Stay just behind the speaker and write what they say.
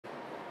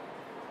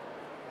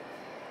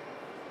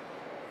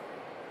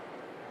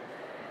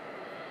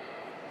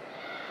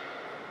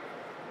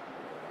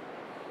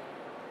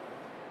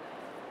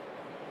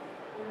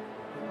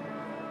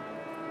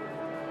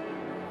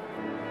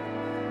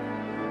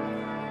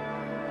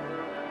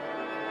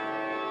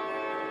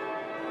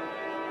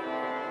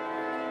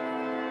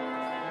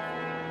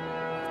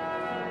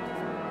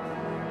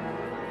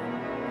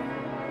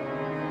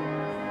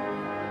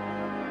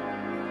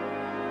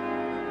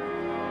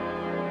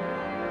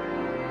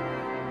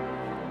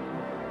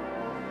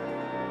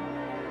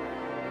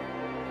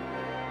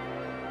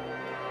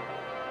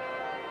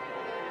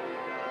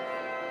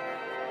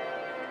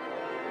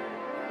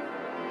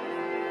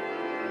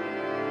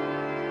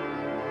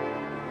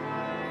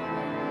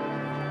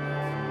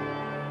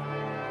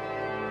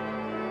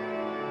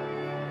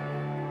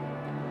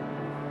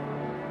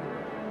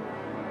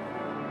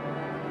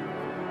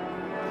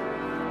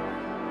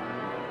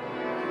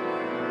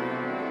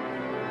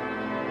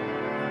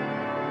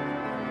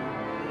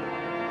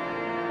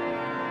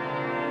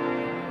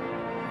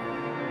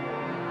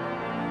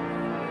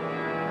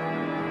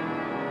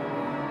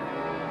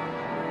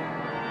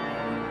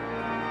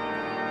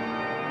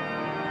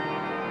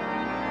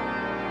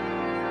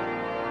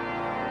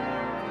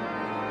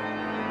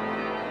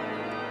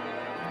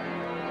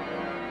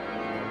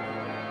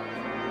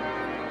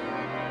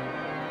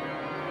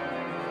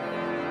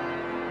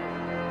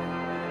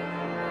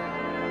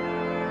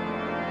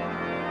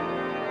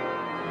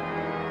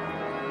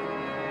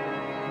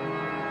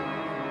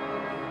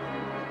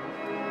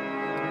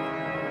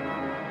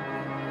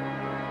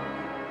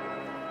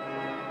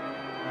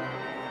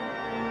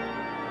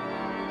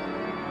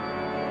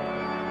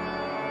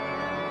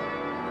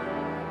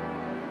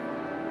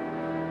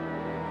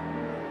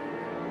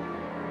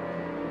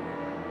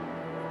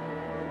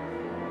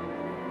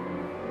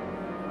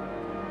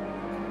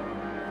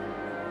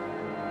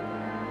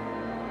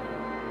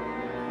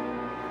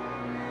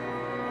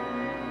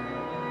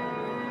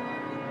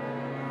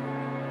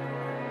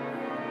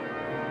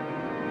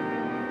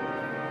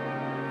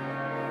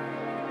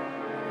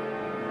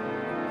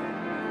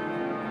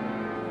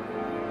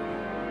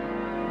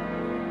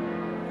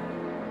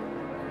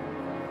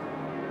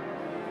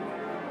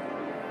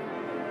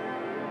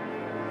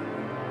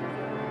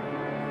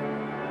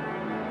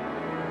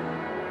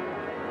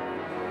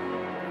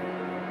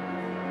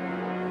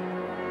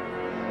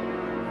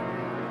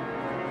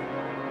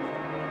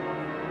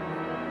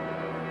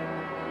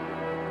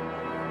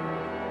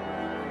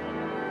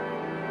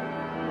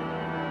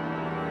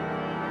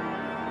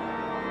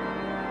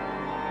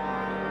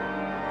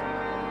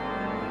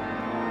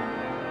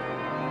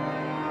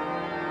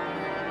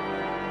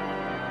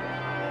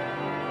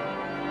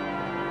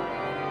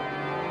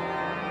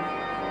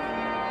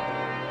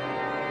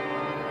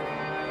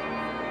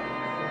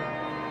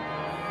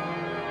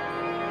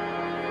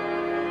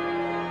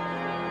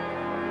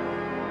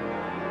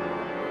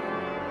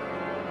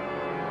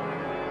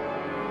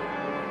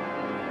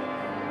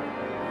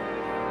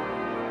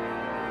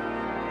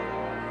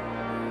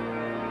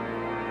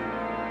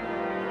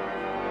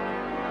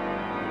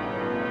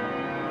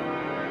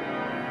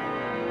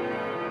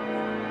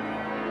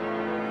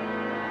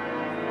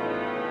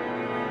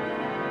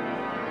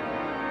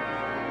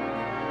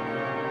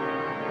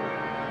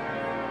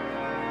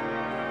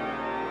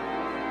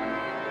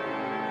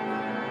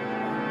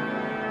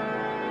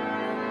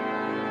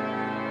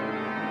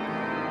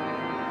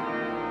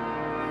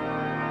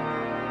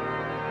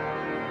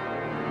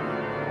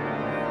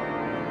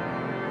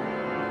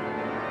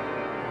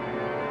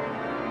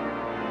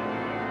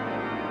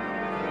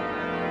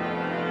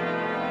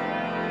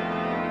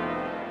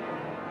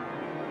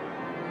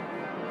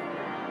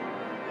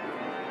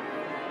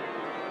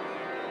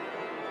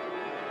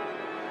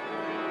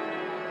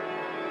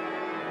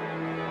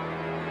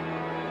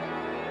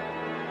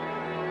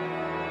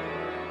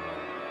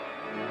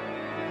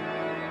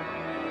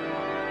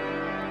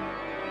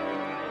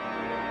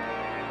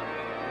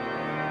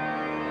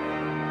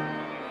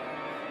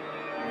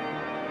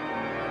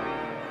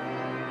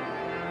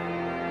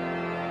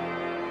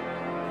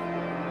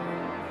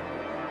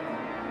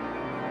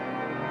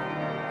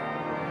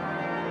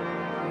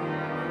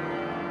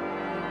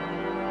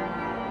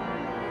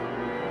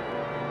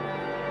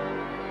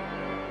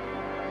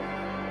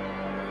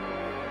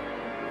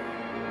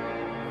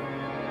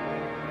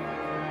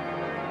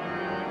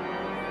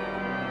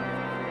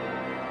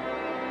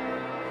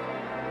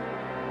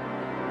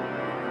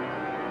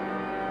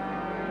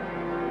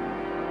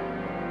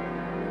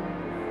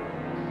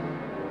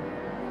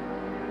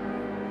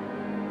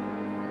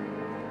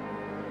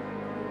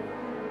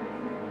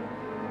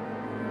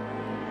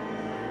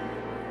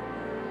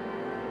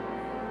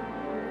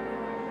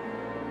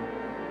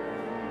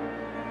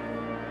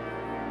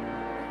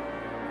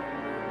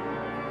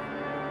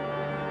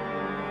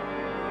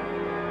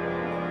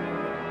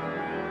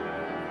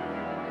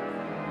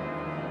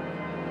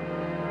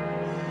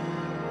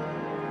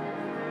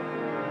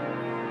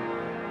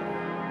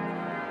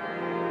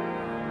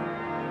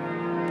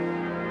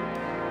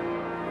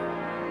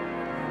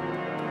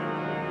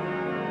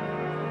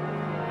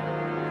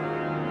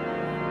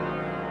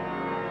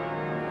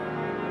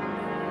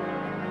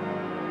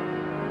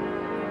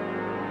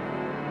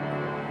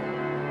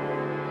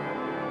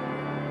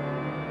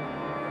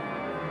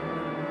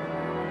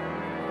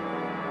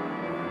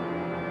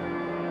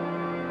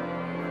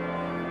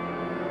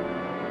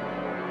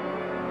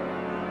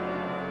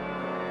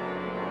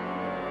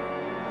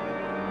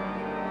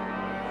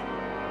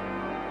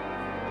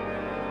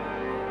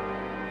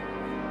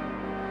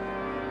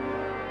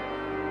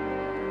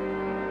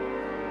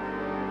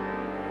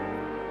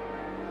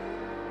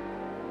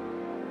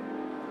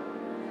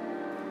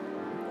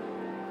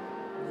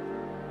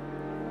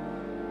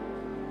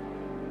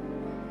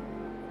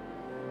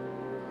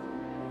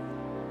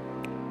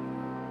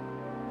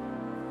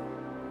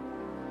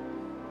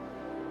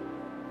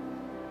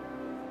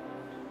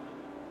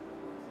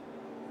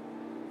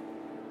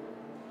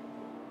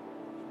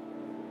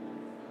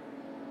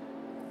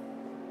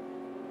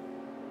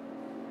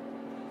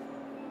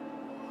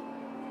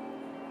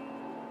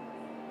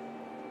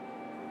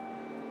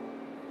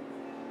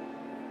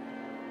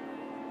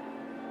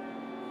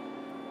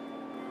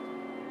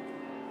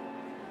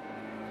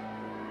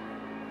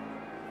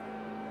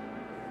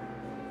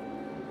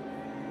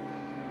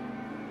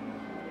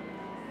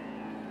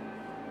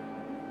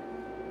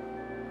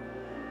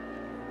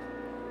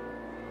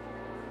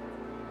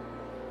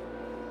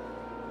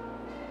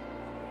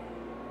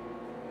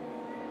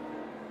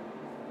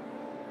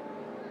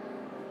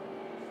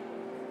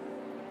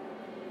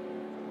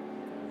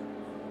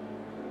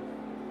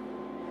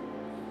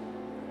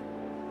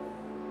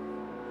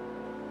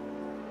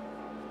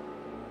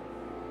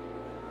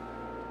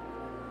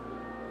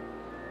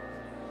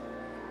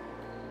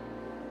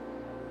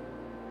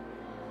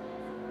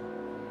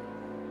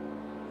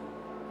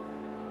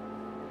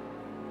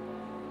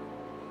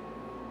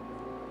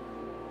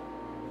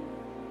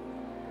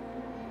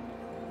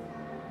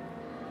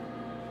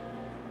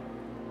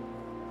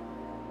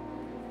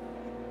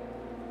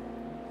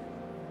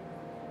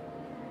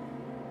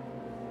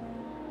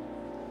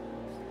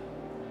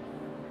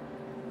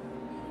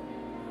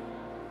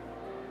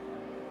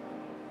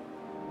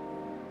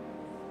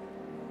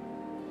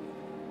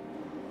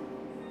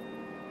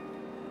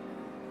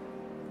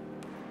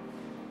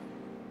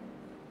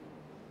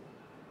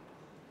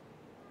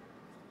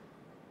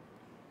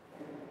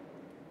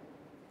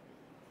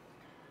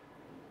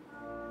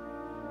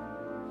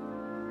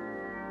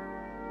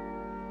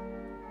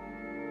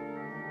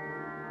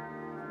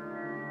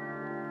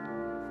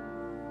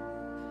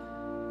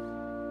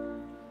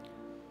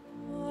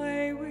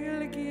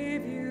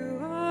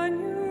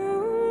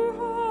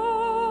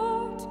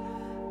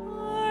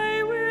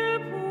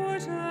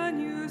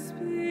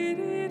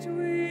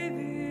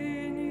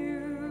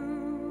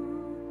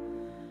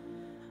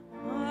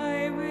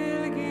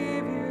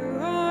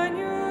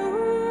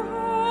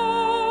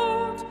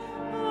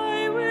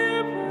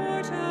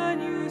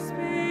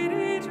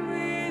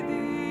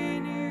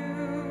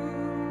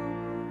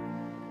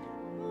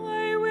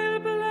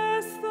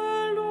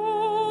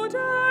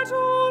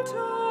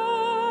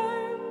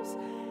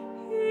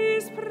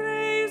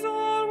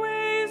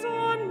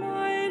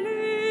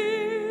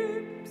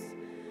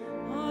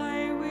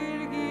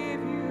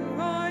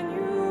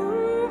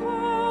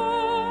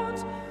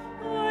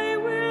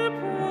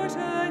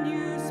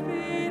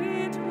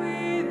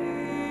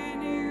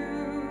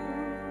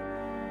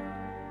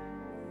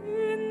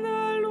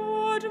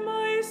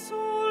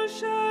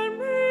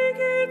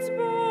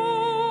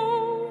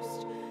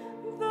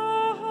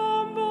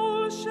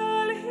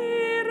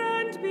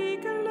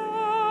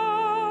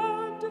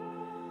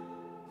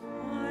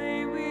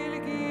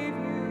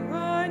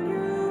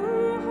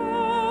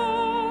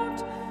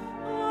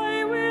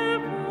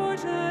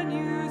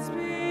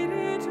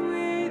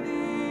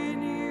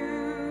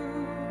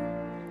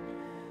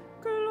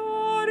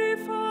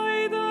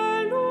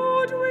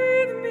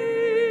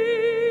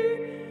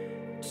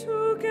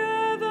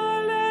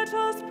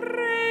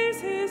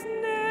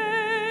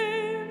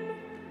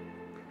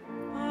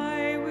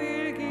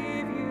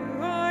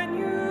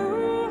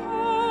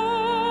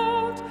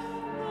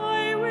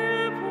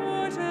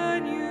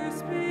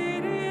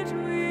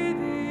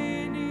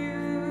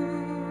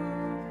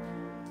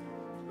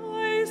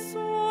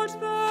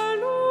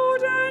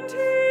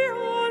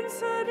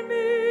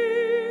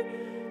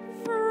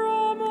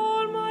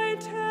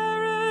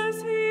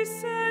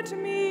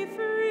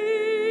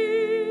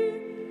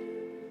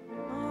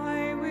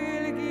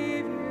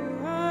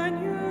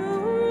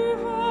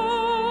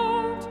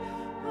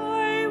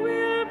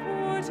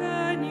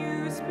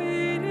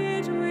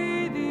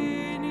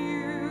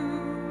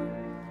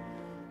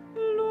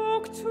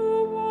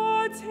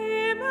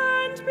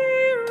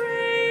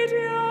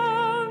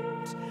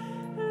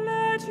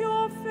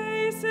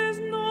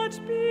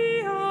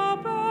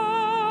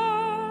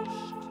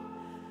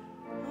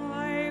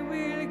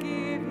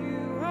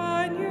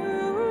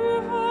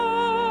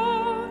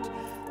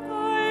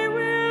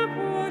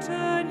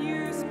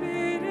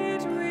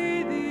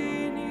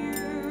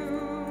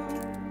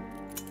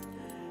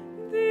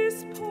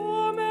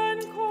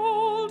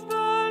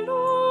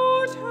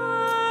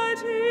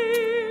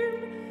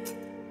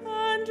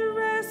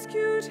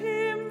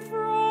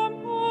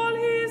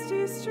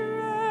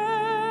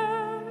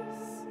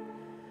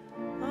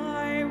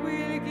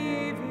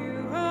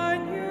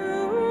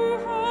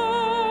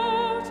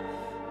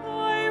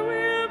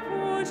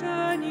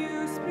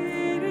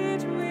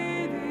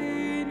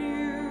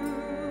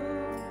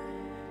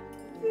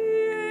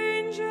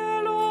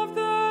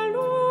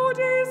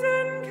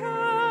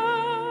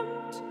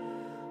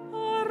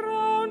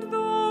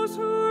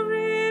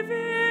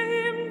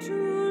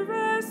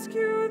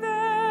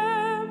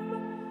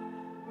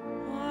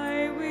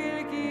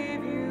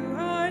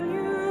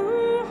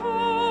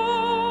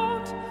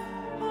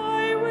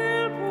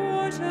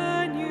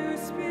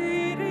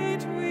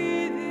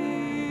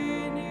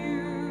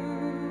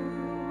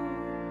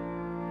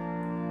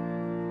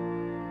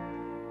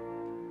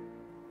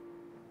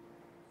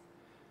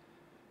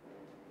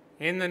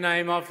In the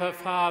name of the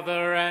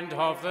Father, and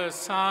of the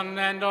Son,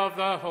 and of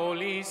the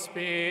Holy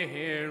Spirit.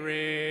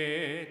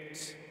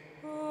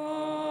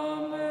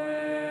 Amen.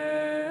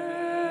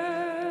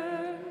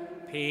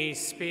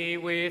 Peace be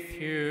with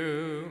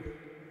you.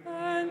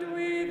 And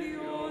with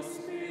your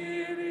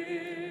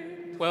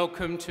spirit.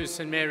 Welcome to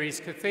St Mary's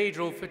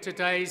Cathedral for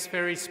today's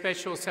very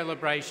special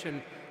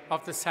celebration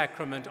of the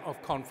Sacrament of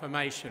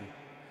Confirmation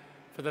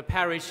for the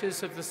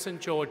parishes of the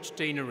St George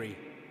Deanery.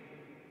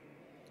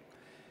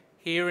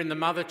 Here in the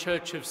Mother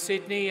Church of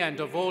Sydney and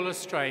of all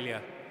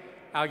Australia,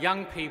 our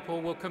young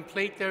people will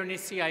complete their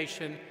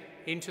initiation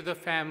into the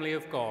family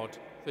of God,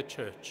 the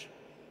Church.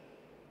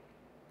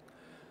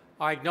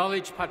 I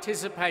acknowledge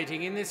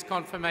participating in this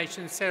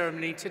confirmation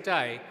ceremony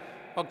today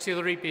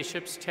Auxiliary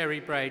Bishops Terry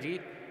Brady,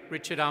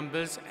 Richard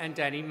Umbers and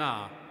Danny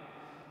Marr,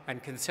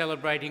 and can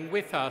celebrating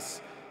with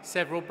us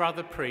several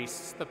brother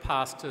priests, the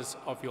pastors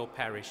of your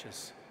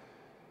parishes.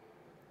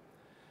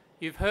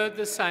 You've heard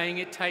the saying,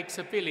 it takes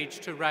a village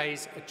to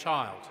raise a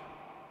child.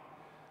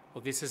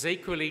 Well, this is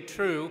equally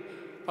true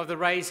of the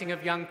raising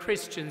of young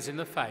Christians in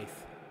the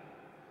faith.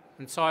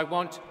 And so I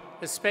want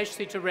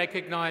especially to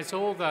recognise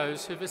all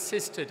those who've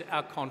assisted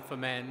our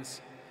confirmands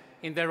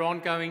in their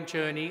ongoing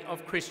journey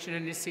of Christian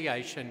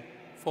initiation,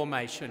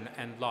 formation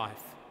and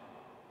life.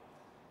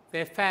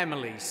 Their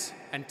families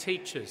and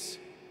teachers,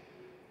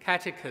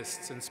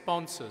 catechists and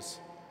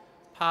sponsors,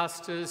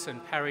 pastors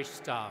and parish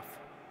staff.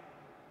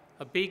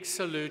 A big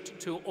salute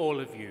to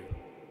all of you.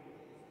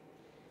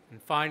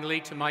 And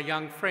finally, to my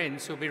young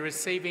friends who'll be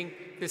receiving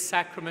this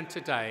sacrament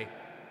today,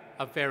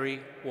 a very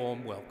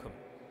warm welcome.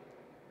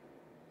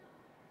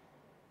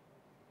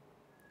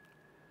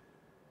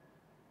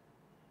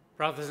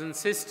 Brothers and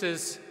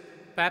sisters,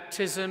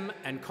 baptism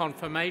and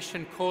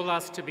confirmation call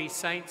us to be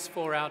saints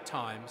for our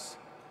times,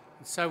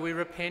 and so we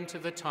repent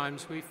of the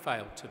times we've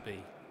failed to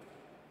be.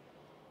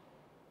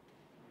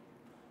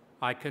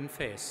 I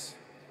confess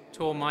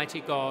to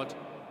Almighty God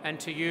and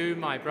to you,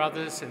 my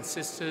brothers and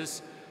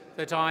sisters,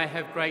 that I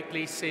have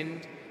greatly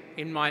sinned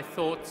in my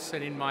thoughts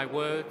and in my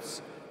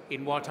words,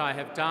 in what I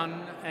have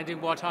done and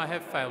in what I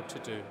have failed to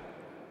do,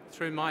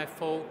 through my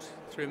fault,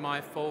 through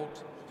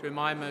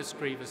my most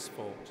grievous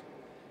fault.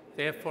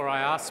 Therefore I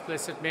ask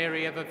Blessed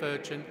Mary, ever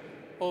Virgin,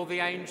 all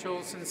the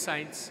angels and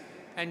saints,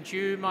 and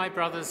you, my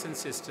brothers and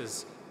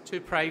sisters, to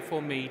pray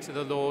for me to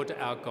the Lord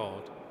our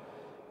God.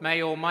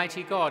 May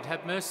Almighty God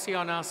have mercy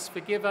on us,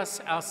 forgive us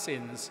our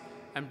sins,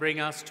 and bring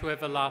us to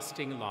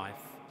everlasting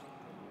life.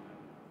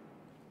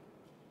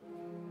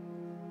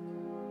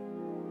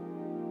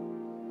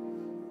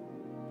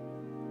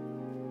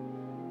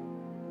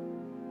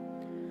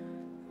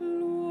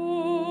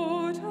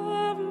 Lord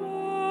have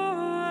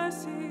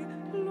mercy,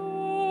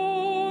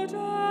 Lord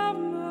have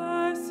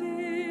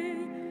mercy,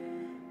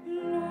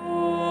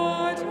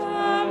 Lord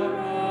have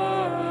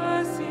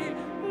mercy,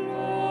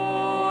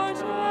 Lord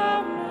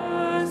have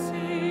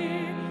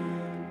mercy,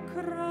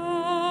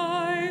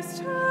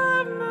 Christ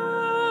have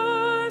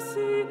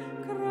mercy,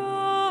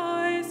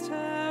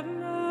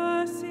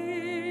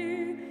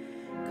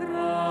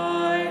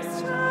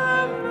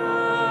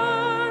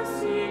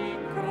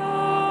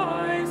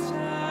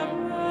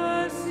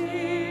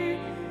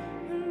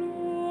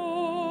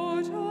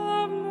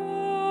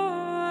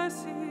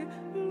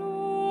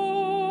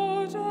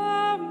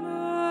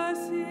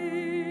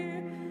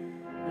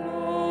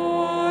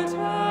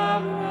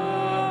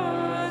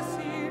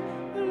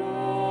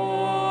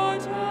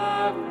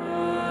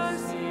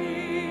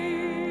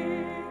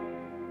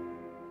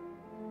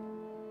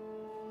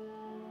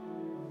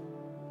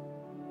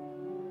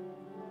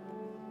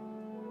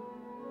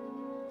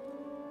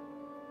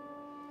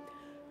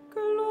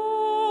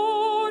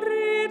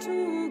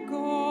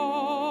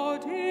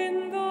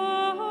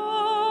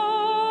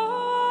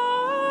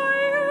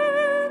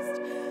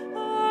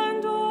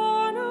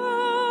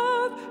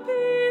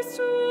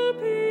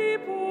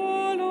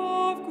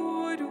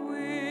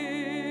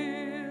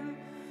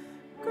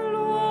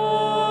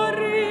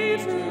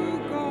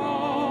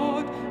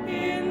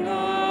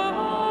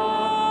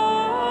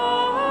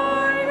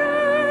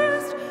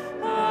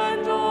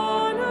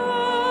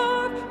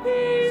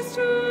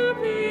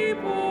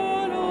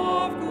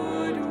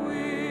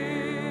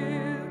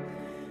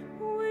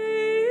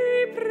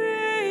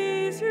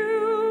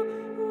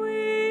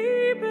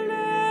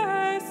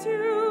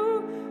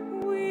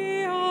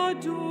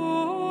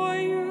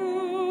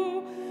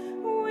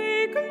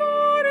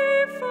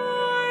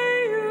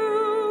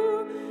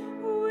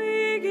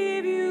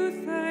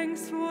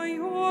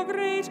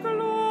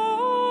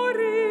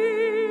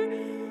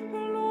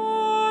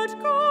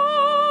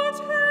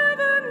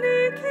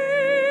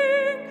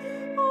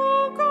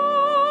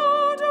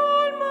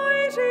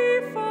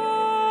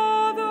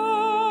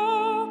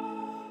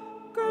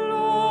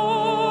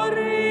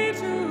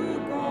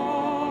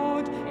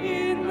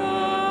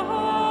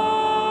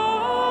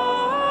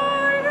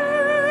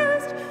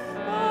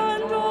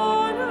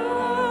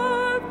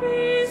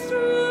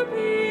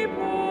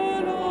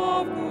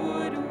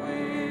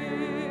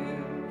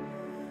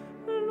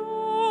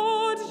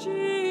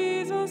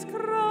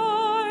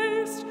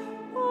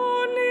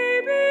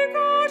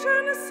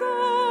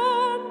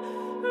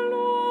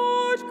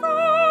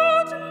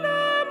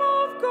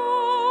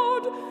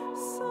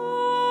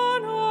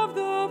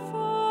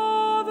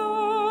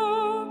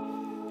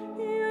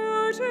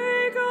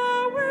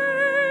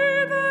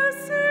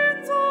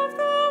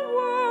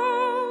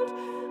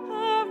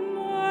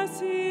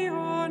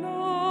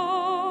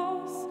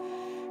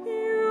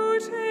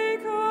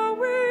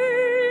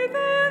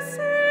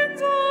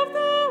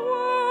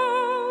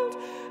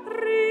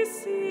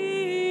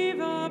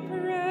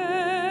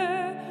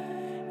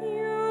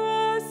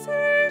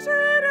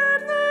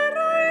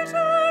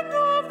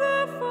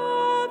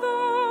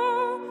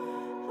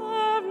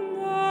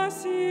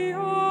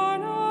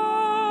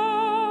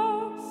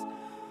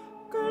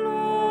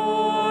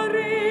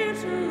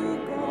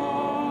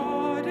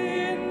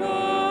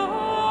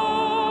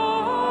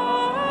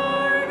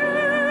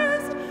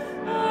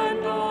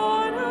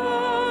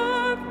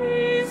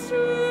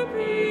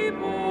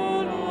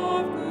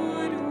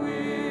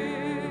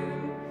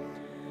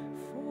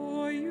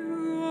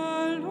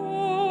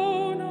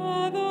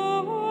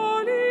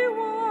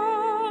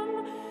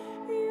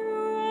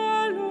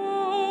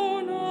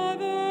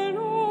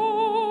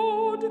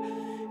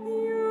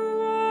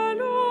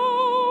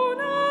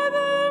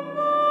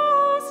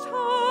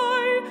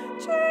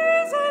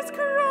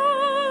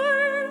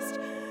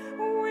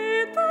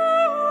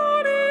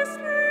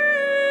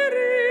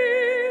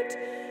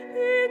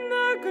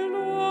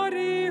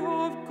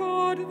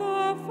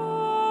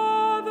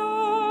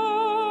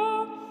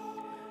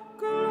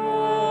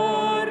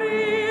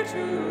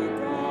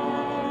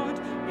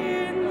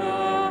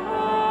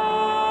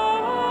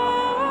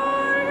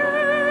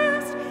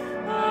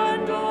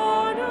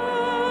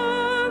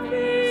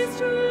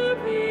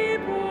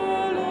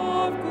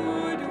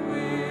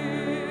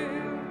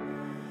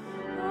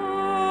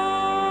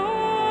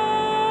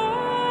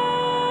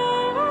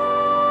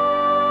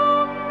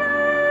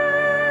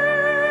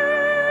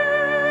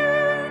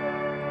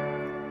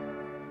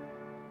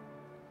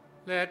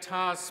 Let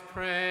us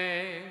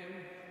pray.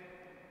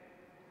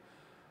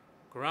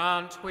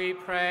 Grant, we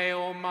pray,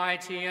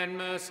 Almighty and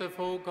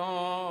merciful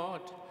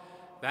God,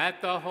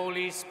 that the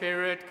Holy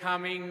Spirit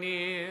coming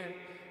near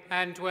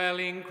and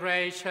dwelling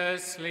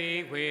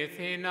graciously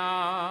within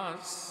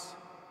us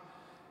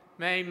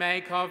may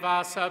make of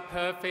us a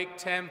perfect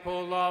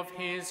temple of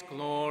his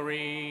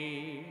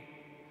glory.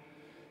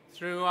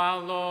 Through our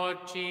Lord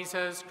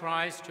Jesus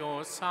Christ,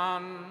 your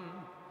Son,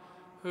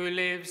 who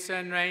lives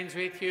and reigns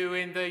with you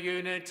in the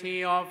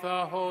unity of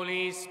the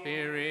Holy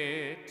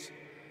Spirit,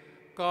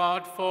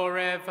 God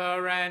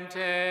forever and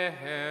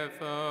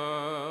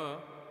ever.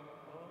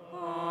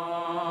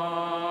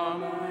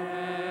 Amen.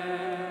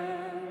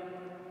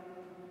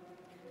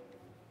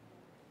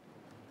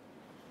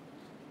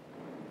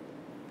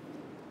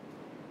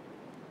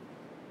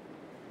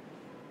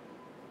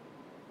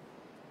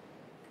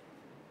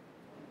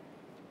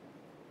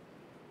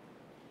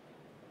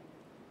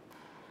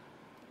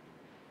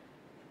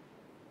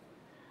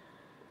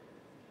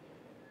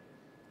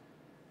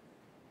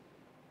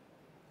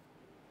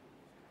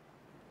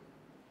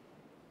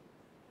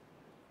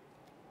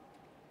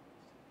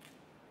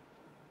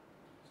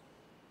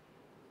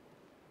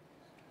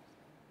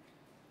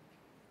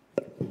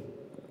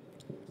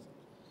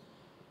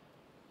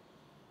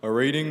 A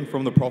reading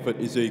from the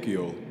prophet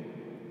Ezekiel.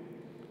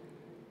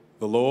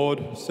 The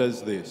Lord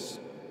says this: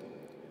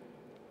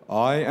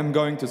 I am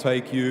going to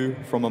take you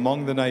from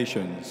among the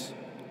nations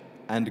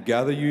and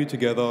gather you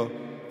together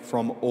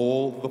from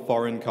all the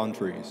foreign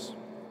countries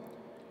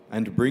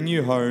and bring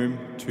you home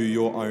to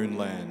your own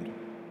land.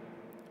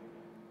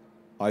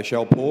 I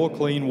shall pour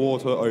clean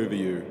water over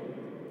you,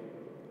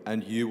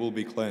 and you will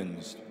be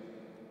cleansed.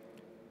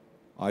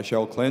 I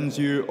shall cleanse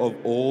you of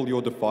all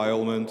your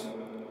defilement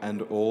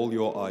and all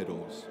your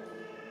idols.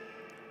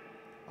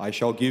 I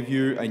shall give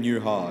you a new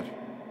heart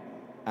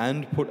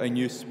and put a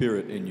new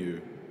spirit in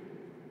you.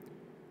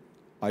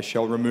 I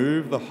shall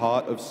remove the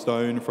heart of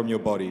stone from your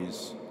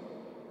bodies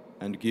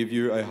and give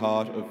you a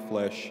heart of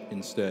flesh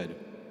instead.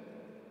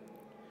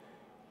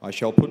 I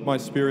shall put my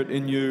spirit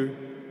in you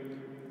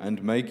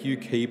and make you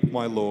keep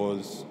my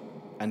laws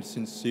and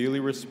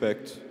sincerely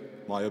respect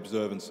my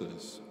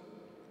observances.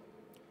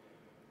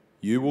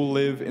 You will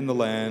live in the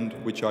land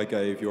which I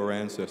gave your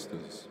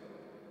ancestors.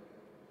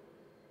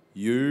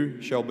 You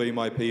shall be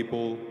my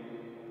people,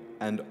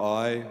 and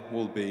I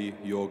will be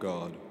your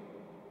God.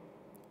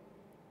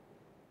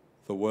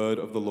 The word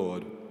of the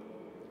Lord.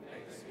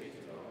 Thanks be to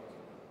God.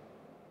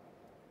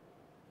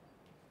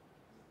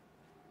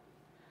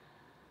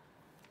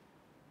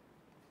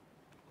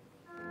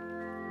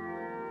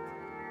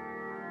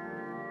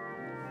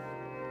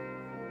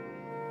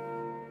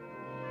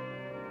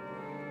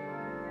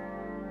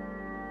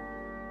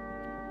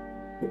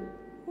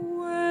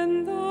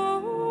 When the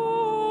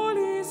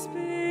Holy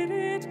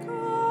Spirit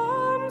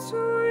comes to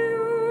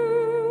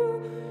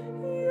you,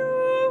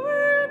 you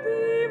will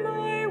be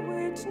my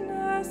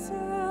witnesses.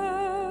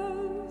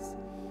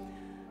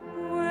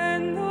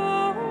 When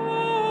the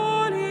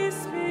Holy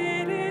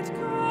Spirit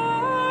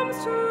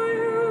comes to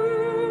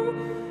you,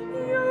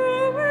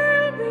 you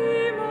will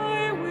be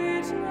my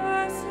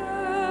witnesses.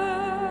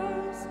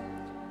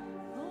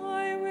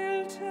 I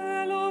will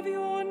tell of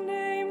your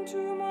name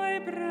to my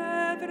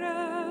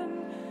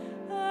brethren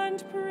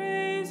and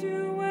praise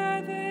you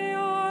where they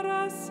are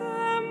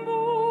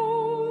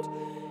assembled.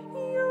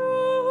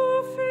 You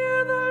who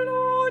fear the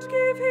Lord,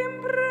 give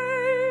him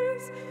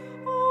praise.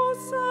 O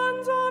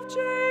sons of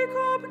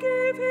Jacob,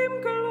 give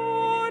him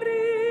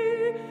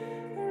glory.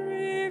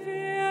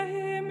 Revere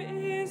him,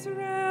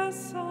 Israel's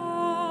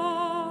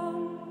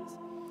sons.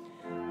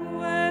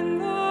 When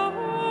the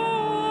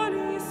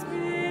Holy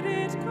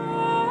Spirit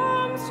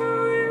comes to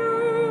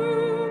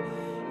you,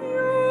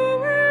 you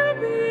will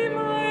be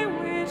my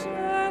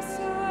witnesses.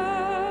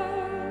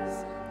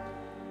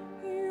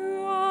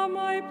 You are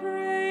my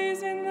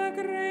praise in the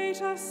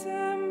great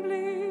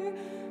assembly.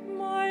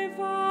 My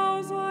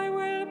vows I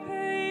will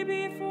pay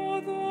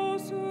before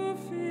those who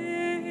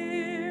fear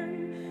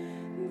him.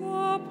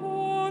 The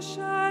poor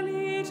shall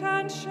eat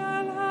and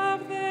shall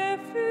have their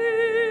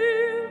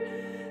fill.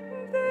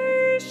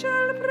 They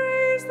shall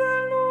praise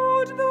the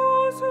Lord,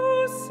 those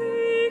who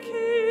seek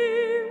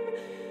him.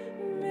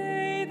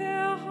 May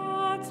their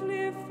hearts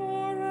live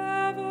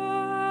forever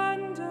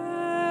and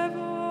ever.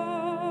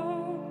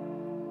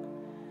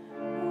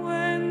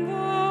 When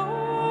the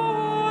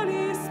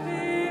Holy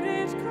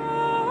Spirit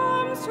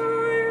comes to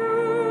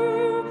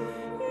you,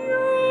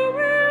 you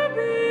will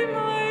be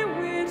my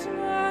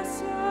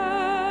witnesses.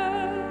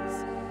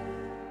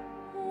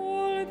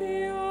 All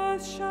the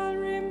earth shall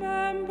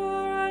remember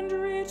and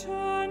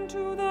return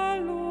to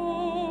the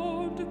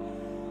Lord.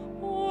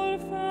 All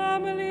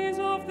families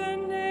of the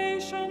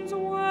nations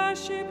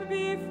worship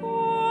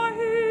before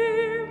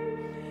him.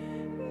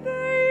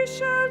 They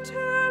shall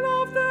tell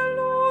of the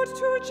Lord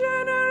to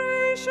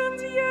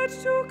generations yet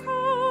to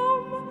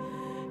come.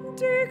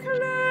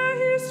 Declare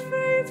his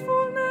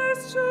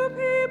faithfulness to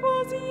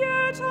peoples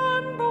yet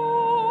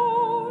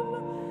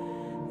unborn.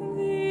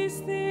 These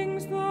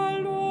things the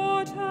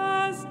Lord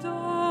has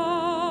done.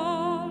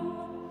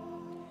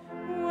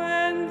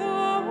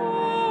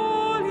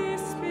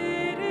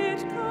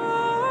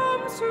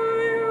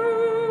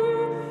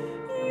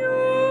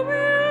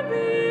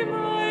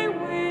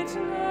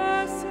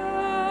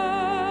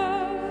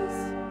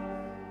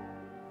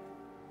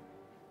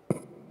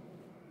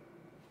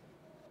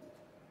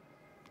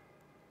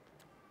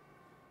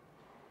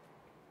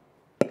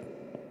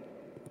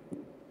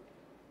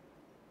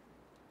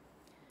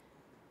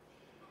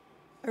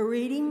 A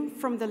reading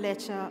from the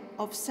letter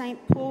of St.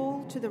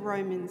 Paul to the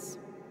Romans.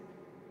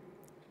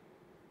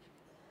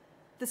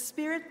 The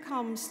Spirit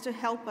comes to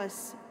help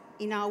us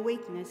in our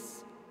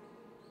weakness,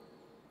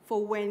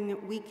 for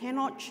when we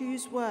cannot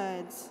choose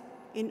words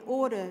in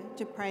order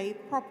to pray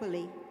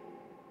properly,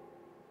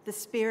 the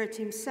Spirit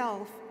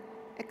himself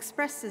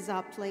expresses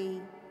our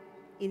plea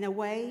in a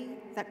way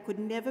that could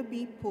never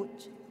be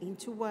put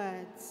into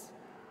words.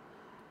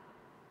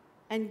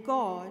 And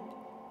God,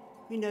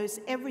 who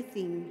knows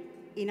everything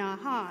in our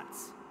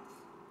hearts,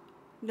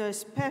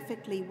 knows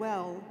perfectly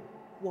well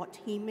what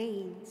he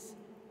means,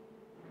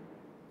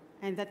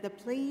 and that the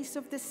pleas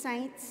of the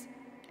saints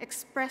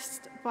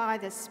expressed by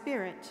the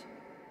Spirit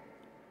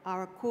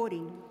are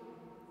according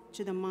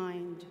to the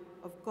mind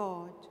of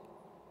God.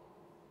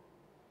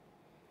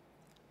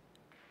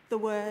 The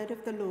word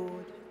of the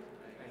Lord.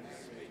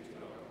 Thanks be to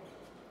God.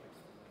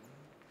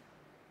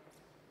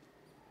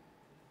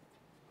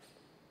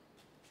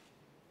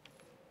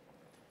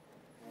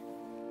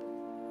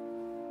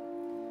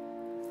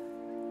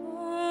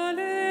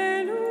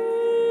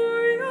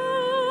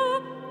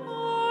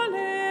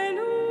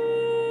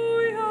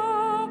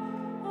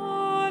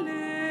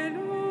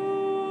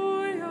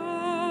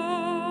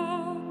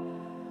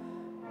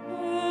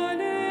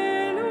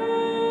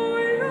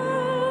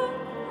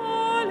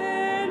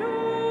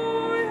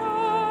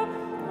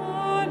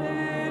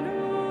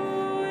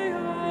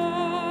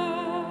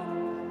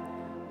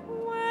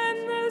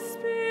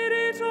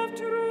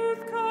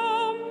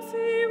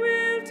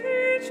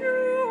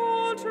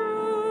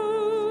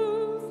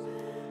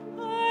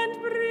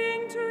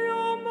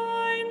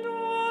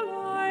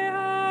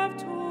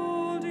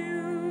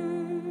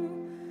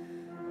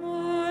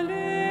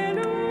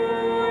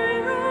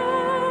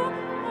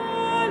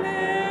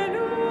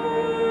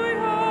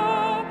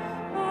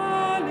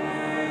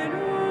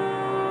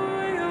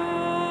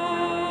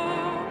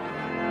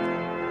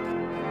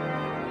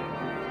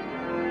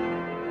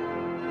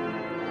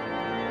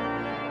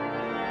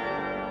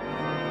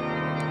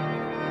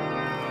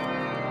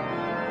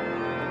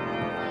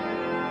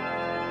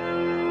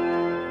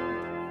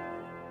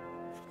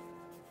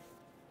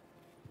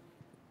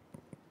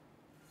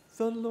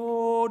 The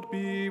Lord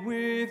be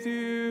with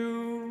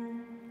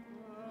you.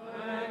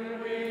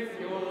 And with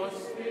your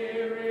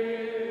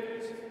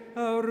spirit.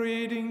 A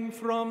reading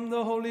from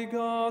the Holy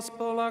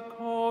Gospel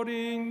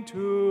according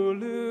to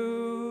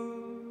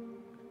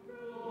Luke.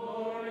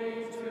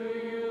 Glory to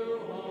you,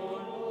 O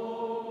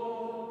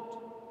Lord.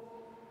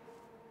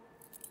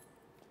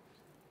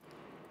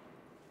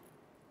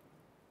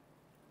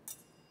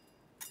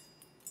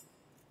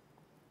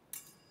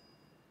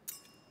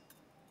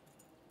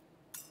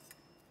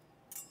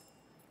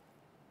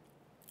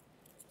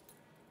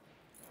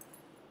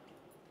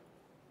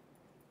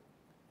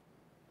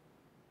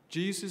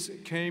 Jesus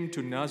came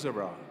to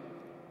Nazareth,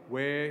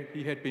 where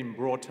he had been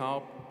brought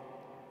up,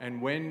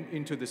 and went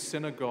into the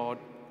synagogue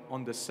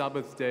on the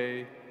Sabbath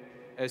day,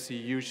 as he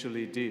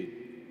usually did.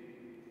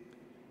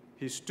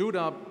 He stood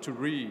up to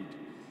read,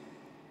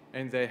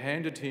 and they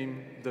handed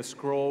him the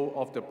scroll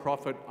of the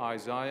prophet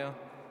Isaiah.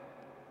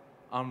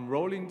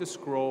 Unrolling the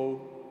scroll,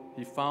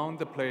 he found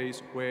the place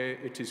where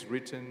it is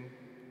written,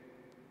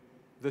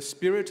 "The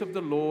Spirit of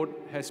the Lord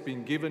has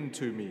been given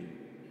to me,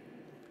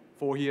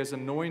 for he has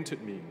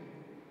anointed me.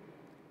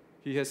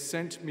 He has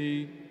sent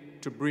me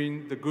to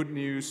bring the good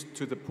news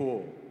to the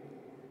poor,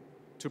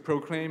 to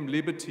proclaim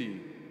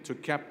liberty to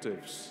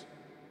captives,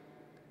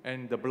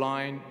 and the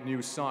blind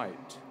new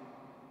sight,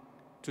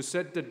 to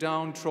set the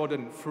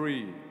downtrodden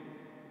free,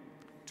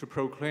 to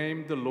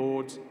proclaim the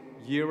Lord's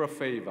year of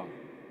favor."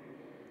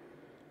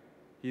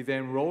 He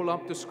then rolled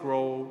up the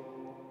scroll,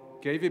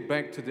 gave it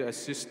back to the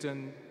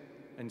assistant,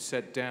 and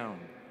sat down.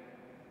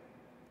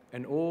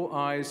 And all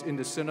eyes in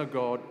the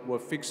synagogue were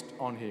fixed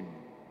on him.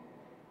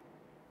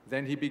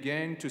 Then he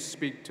began to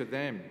speak to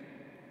them.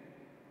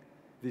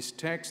 This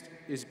text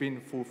is being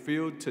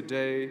fulfilled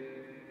today,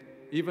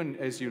 even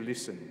as you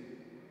listen.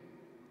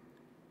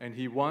 And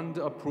he won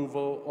the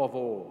approval of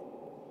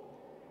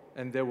all,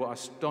 and they were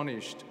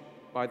astonished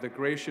by the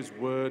gracious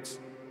words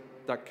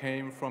that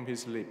came from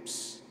his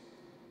lips.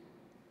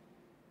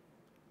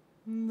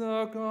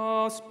 The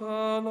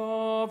Gospel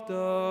of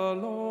the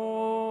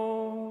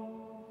Lord.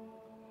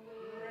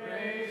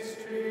 Praise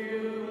to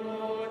you,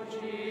 Lord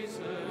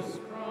Jesus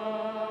Christ.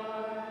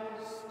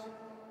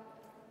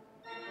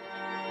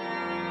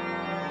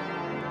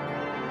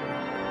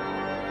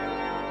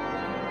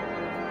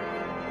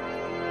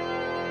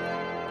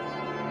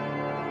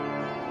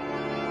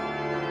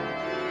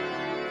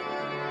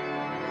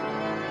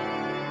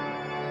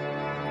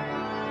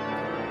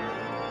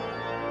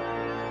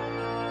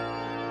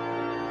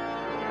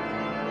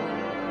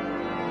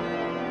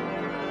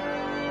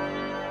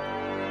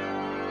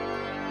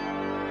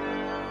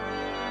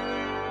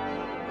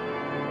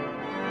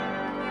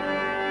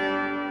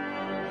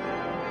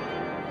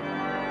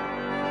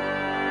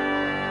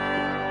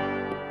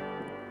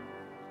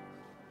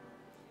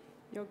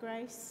 Your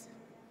Grace,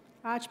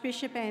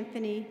 Archbishop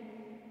Anthony,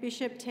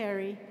 Bishop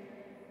Terry,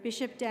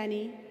 Bishop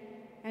Danny,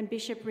 and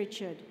Bishop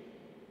Richard,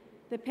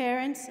 The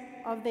parents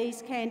of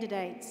these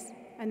candidates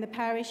and the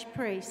parish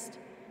priest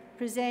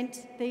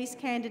present these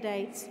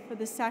candidates for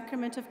the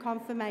sacrament of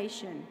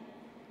confirmation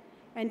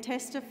and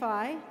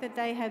testify that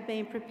they have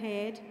been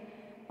prepared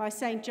by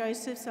St.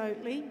 Joseph's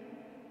Oatley,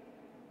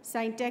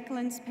 St.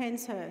 Declan's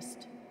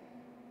Penshurst,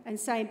 and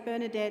St.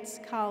 Bernadette's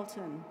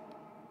Carlton,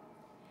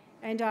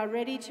 and are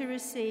ready to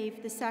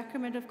receive the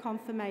sacrament of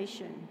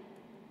confirmation.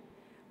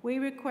 We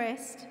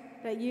request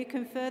that you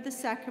confer the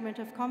sacrament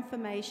of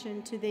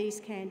confirmation to these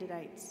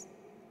candidates.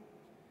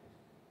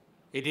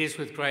 It is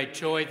with great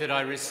joy that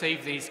I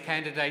receive these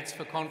candidates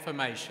for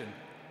confirmation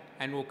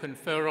and will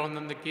confer on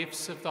them the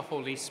gifts of the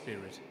Holy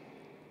Spirit.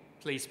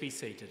 Please be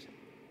seated.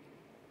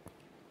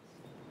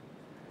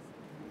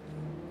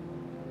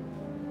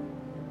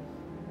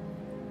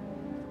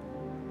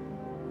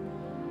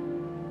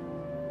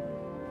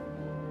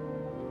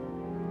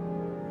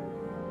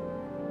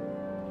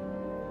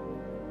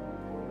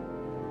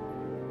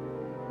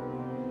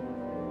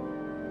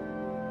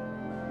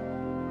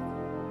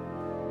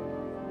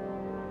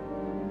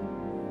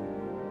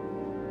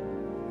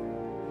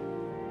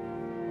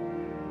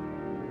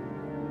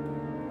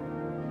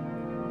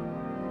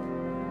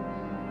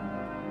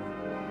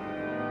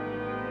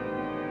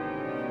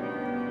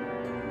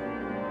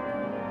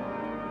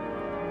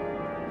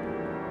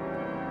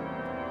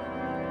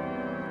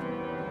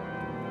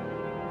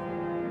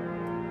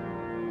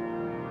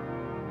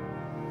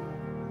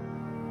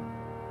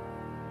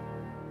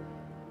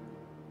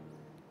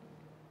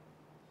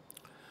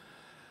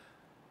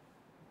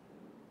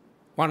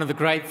 One of the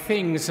great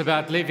things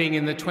about living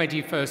in the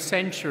 21st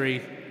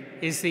century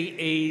is the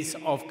ease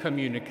of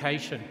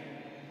communication.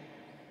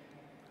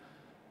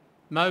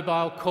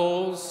 Mobile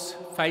calls,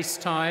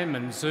 FaceTime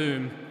and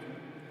Zoom,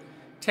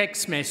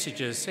 text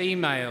messages,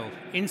 email,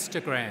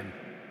 Instagram,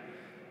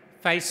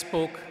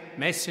 Facebook,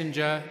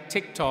 Messenger,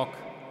 TikTok,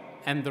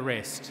 and the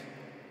rest.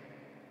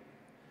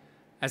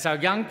 As our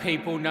young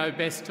people know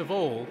best of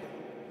all,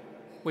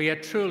 we are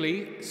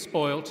truly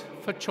spoilt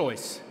for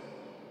choice.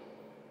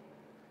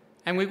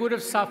 And we would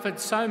have suffered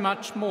so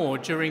much more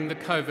during the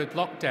COVID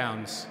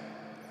lockdowns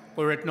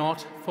were it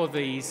not for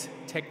these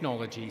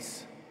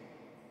technologies.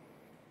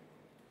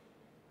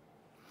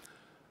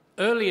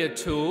 Earlier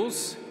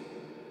tools,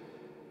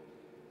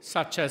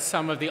 such as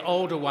some of the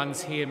older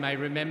ones here may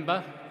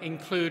remember,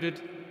 included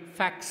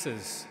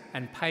faxes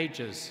and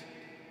pagers,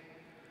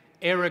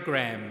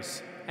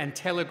 aerograms and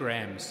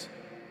telegrams,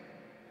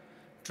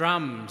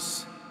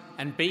 drums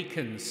and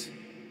beacons,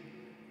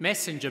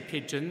 messenger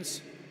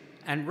pigeons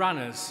and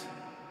runners,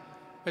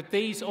 but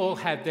these all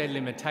had their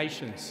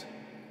limitations.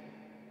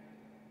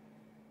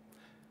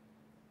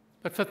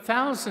 But for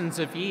thousands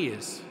of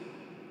years,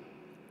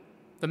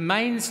 the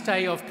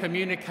mainstay of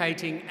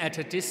communicating at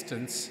a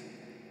distance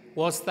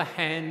was the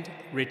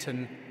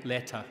handwritten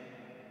letter.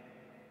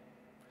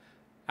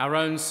 Our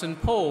own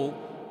St.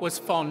 Paul was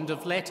fond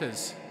of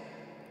letters.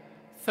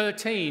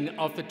 13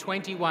 of the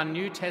 21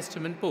 New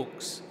Testament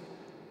books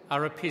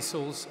are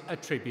epistles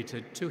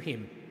attributed to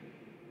him.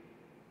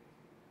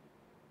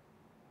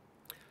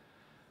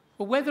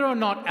 But whether or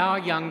not our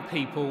young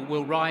people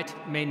will write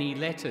many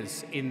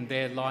letters in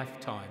their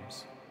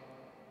lifetimes,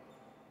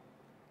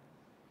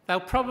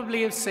 they'll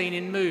probably have seen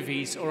in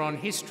movies or on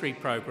history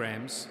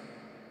programs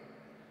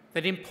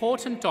that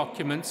important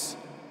documents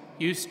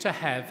used to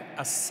have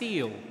a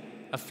seal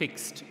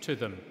affixed to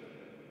them.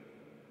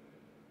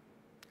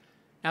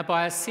 Now,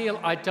 by a seal,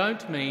 I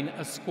don't mean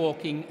a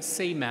squawking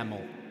sea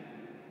mammal.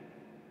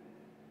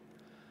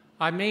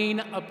 I mean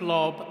a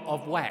blob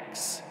of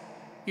wax,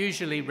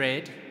 usually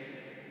red,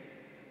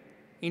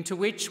 into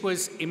which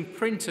was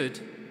imprinted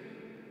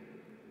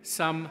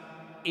some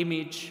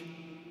image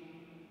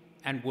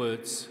and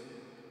words,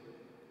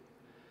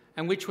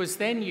 and which was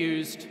then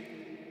used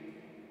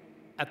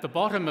at the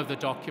bottom of the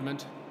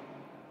document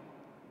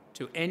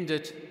to end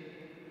it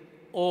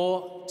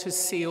or to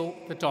seal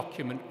the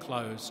document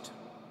closed.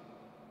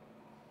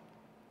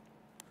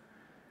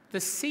 The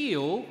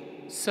seal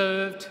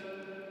served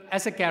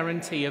as a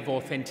guarantee of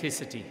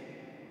authenticity,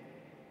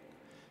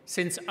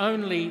 since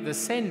only the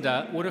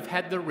sender would have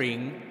had the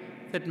ring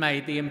that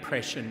made the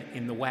impression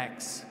in the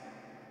wax.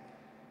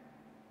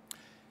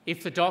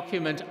 If the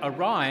document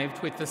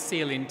arrived with the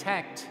seal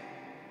intact,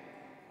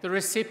 the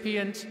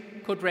recipient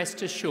could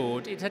rest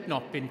assured it had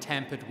not been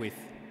tampered with.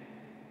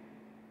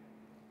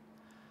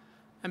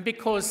 And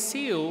because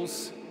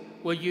seals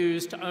were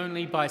used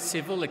only by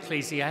civil,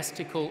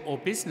 ecclesiastical, or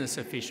business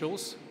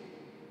officials,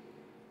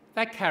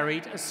 they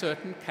carried a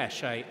certain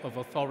cachet of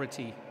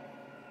authority.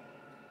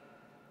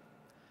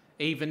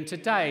 Even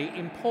today,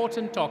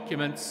 important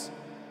documents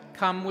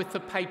come with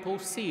the papal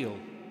seal,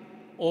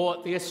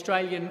 or the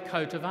Australian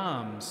coat of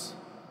arms,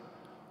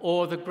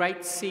 or the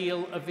Great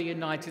Seal of the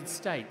United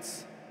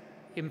States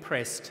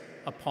impressed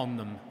upon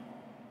them.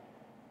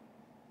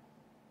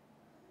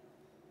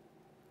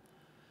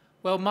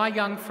 Well, my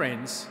young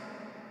friends,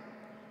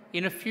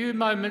 in a few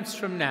moments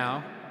from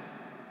now,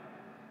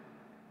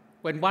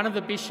 when one of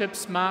the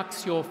bishops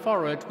marks your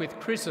forehead with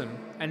chrism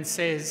and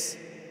says,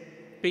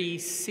 "Be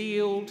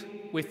sealed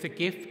with the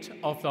gift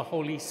of the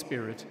Holy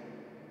Spirit.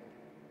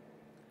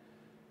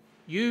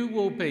 You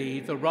will be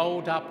the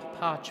rolled up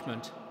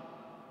parchment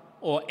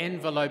or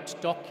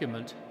enveloped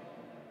document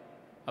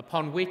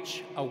upon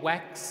which a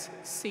wax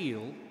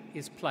seal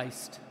is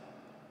placed.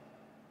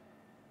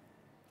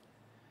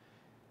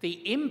 The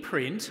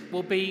imprint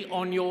will be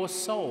on your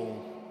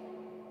soul.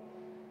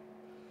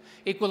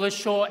 It will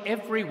assure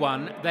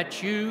everyone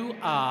that you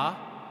are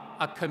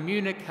a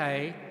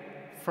communique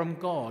from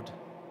God,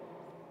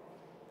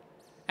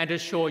 and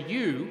assure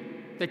you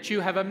that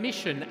you have a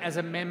mission as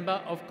a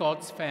member of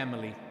God's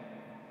family.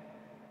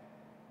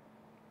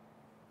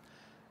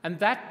 And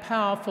that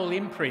powerful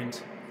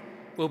imprint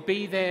will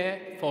be there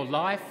for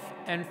life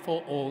and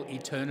for all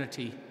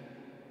eternity,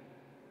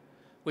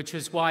 which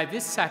is why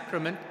this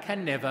sacrament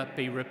can never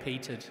be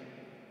repeated.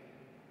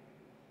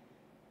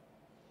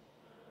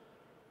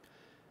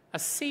 A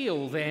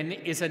seal, then,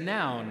 is a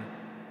noun,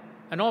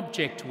 an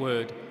object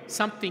word,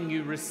 something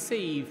you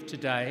receive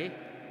today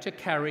to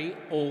carry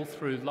all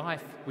through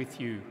life with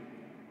you.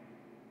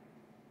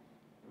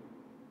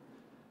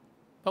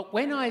 But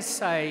when I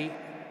say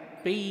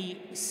be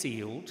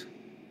sealed,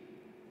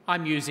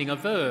 I'm using a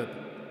verb,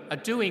 a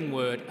doing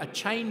word, a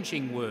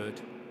changing word.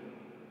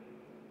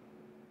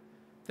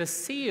 The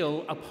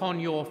seal upon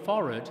your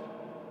forehead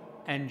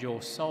and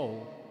your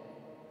soul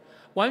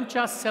won't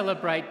just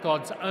celebrate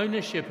God's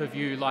ownership of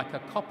you like a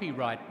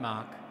copyright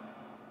mark.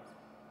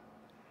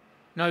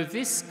 No,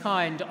 this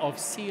kind of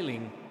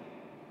sealing,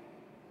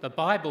 the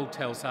Bible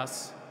tells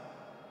us,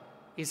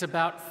 is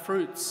about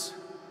fruits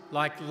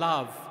like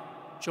love,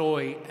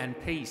 joy, and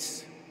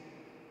peace,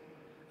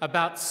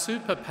 about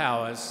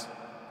superpowers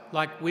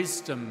like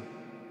wisdom,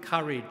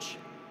 courage,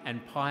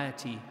 and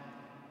piety,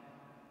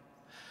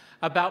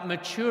 about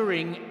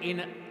maturing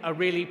in a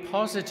really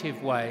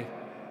positive way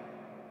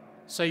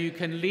so you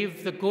can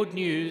live the good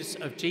news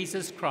of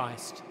Jesus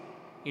Christ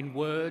in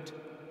word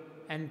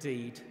and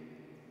deed.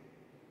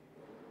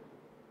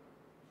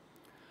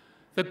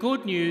 The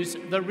good news,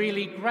 the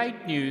really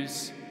great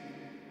news,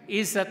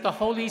 is that the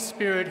Holy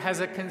Spirit has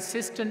a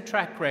consistent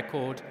track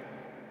record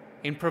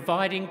in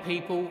providing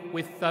people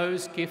with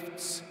those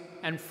gifts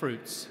and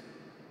fruits,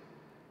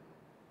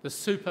 the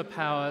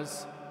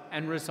superpowers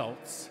and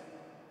results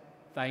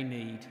they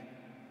need.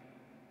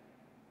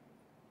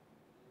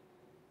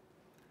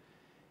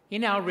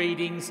 In our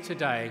readings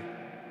today,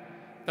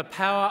 the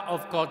power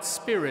of God's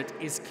Spirit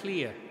is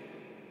clear.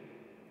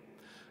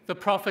 The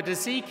prophet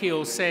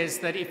Ezekiel says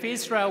that if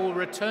Israel will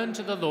return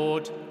to the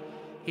Lord,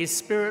 his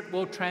Spirit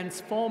will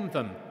transform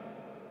them,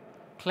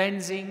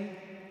 cleansing,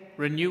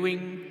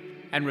 renewing,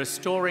 and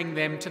restoring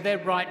them to their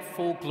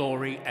rightful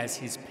glory as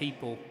his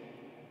people.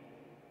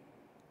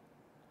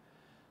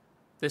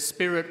 The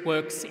Spirit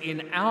works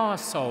in our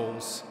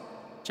souls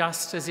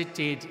just as it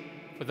did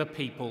for the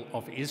people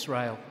of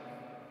Israel.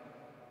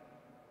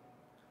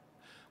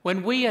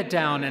 When we are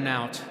down and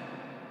out,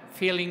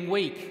 feeling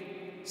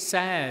weak,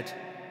 sad,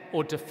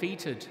 or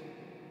defeated,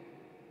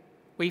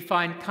 we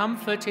find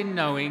comfort in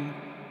knowing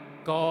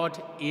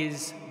God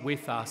is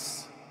with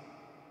us.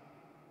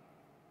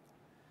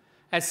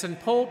 As St.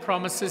 Paul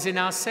promises in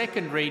our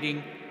second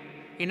reading,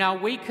 in our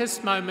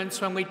weakest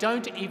moments when we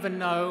don't even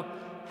know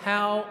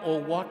how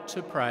or what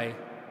to pray,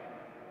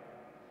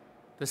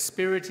 the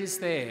Spirit is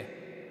there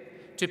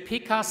to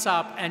pick us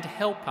up and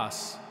help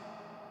us.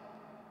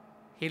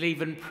 He'll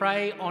even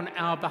pray on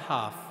our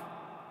behalf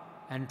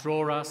and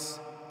draw us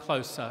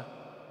closer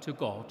to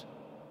God.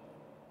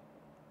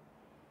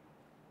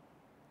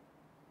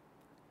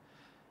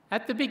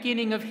 At the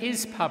beginning of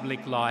his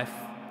public life,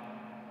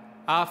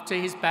 after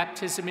his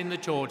baptism in the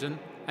Jordan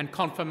and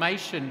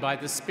confirmation by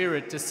the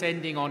Spirit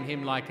descending on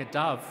him like a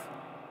dove,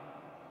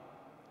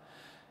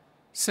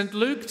 St.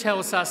 Luke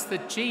tells us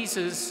that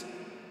Jesus,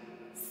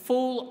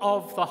 full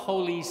of the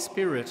Holy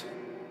Spirit,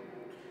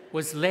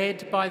 was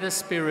led by the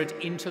Spirit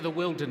into the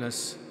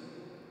wilderness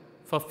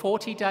for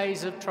 40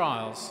 days of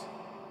trials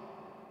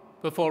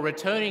before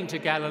returning to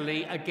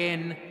Galilee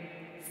again,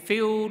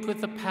 filled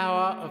with the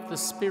power of the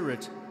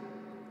Spirit,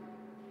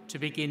 to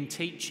begin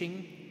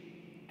teaching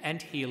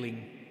and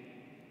healing.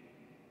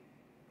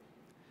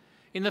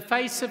 In the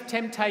face of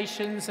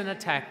temptations and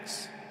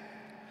attacks,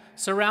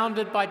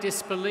 surrounded by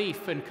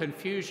disbelief and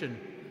confusion,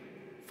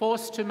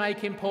 forced to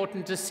make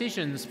important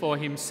decisions for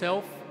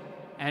himself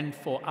and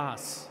for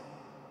us,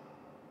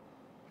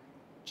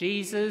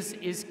 Jesus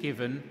is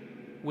given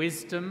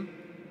wisdom,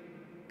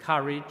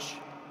 courage,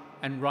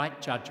 and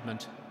right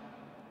judgment.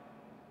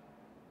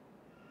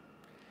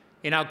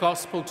 In our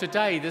gospel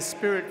today, the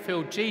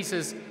Spirit-filled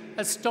Jesus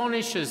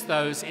astonishes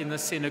those in the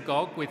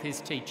synagogue with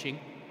his teaching.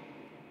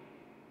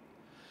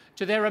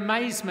 To their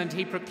amazement,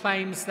 he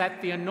proclaims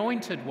that the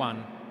Anointed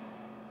One,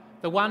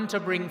 the one to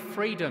bring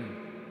freedom,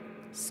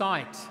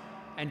 sight,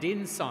 and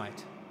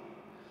insight,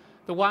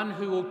 the one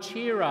who will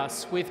cheer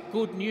us with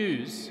good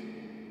news,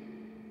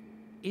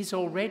 is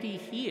already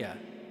here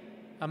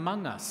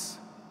among us.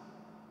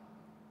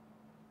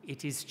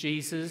 It is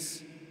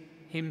Jesus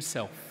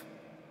himself.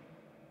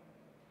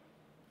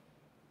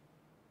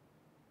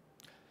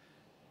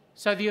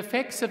 So the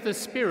effects of the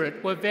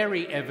Spirit were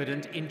very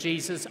evident in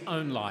Jesus'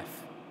 own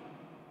life.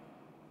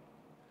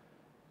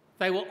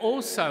 They were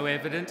also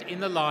evident in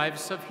the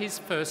lives of his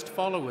first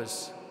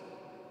followers.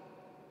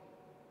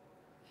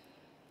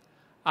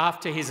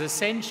 After his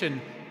ascension,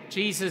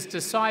 Jesus'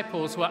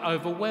 disciples were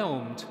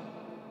overwhelmed,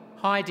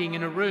 hiding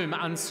in a room,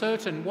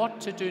 uncertain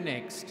what to do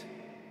next.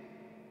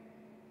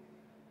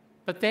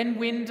 But then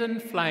wind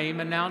and flame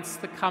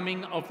announced the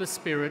coming of the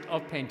Spirit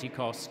of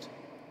Pentecost,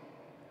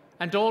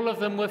 and all of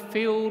them were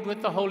filled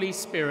with the Holy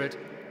Spirit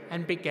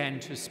and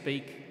began to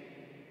speak.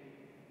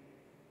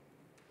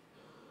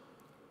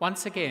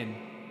 Once again,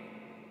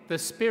 the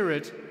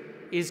Spirit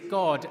is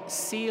God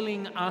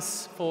sealing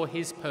us for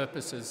his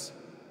purposes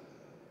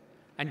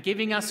and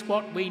giving us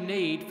what we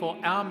need for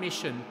our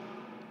mission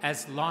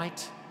as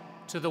light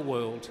to the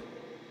world.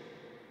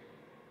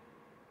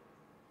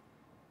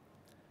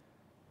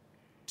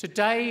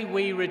 Today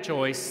we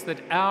rejoice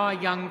that our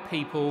young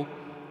people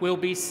will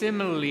be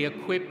similarly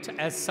equipped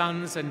as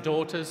sons and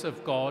daughters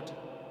of God.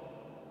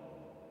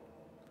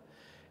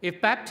 If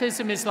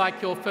baptism is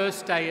like your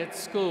first day at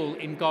school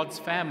in God's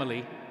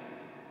family,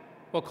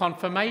 well,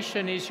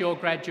 confirmation is your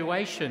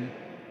graduation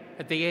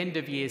at the end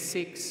of year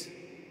 6.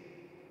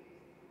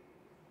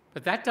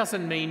 But that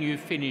doesn't mean you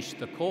finished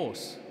the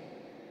course.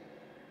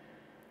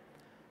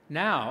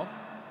 Now,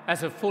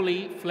 as a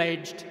fully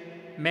fledged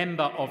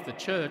member of the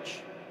church,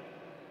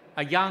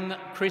 a young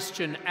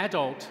Christian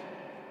adult,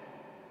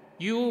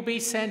 you will be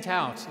sent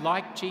out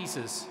like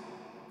Jesus,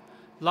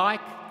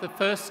 like the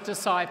first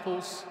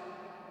disciples,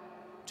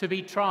 to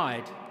be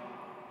tried,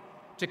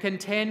 to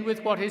contend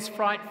with what is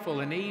frightful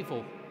and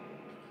evil,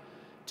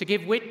 to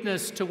give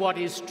witness to what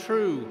is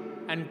true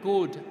and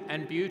good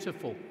and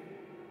beautiful,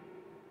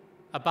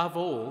 above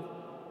all,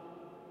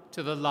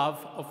 to the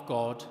love of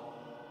God.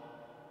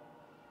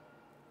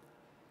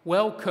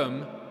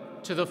 Welcome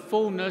to the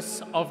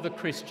fullness of the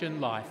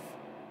Christian life.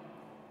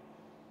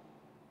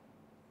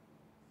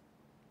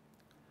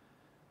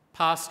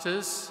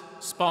 Pastors,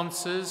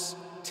 sponsors,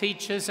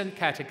 teachers and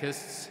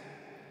catechists,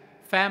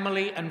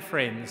 family and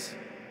friends,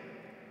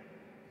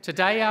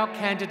 today our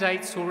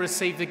candidates will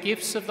receive the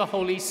gifts of the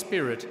Holy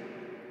Spirit.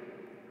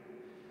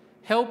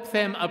 Help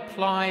them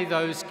apply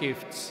those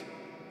gifts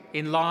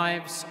in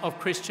lives of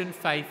Christian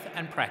faith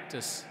and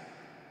practice,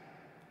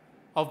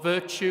 of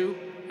virtue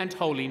and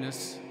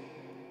holiness,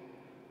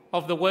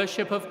 of the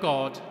worship of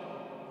God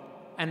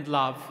and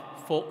love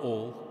for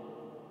all.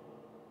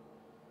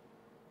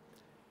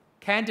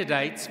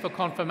 Candidates for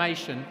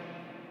confirmation,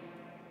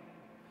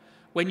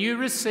 when you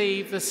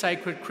receive the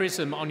sacred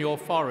chrism on your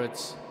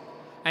foreheads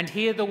and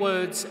hear the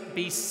words,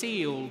 "Be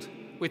sealed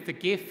with the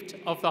gift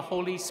of the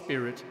Holy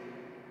Spirit,"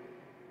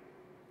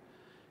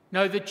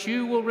 know that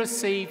you will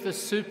receive the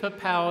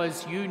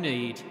superpowers you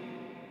need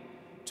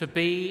to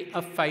be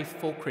a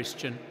faithful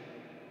Christian.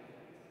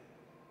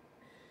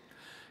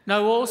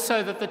 Know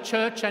also that the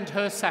Church and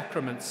her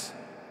sacraments,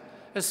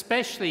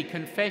 especially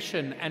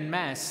confession and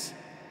Mass,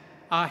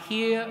 are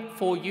here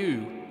for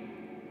you,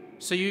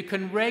 so you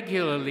can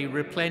regularly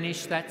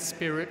replenish that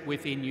spirit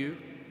within you.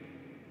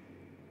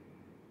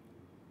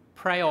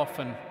 Pray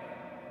often,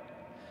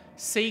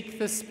 seek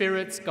the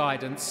Spirit's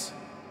guidance,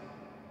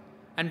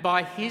 and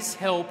by his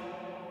help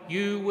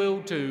you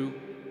will do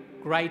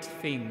great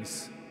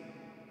things.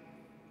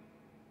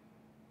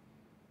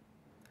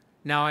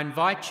 Now I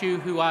invite you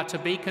who are to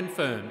be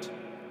confirmed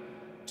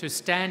to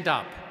stand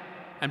up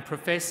and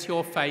profess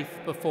your faith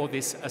before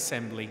this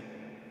assembly.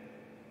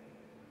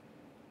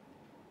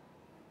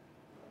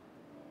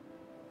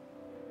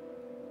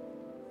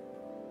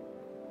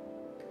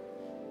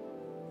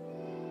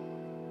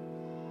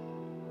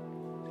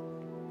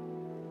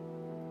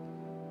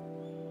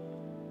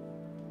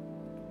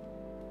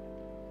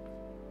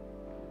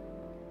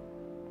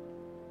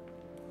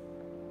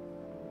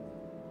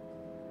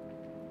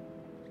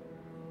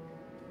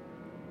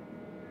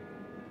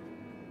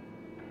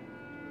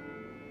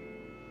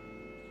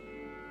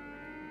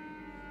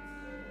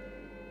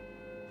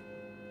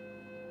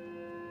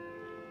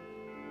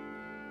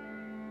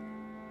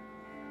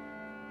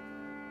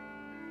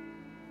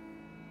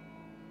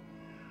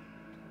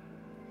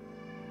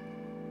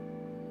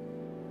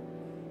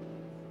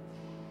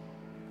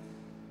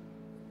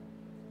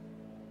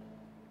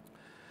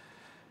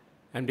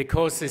 And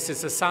because this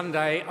is a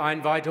Sunday, I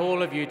invite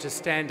all of you to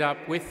stand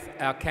up with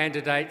our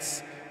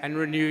candidates and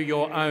renew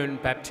your own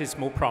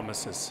baptismal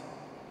promises.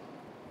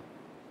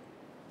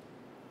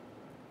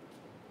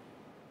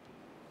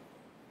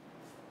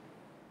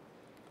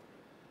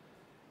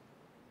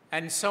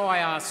 And so I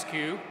ask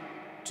you,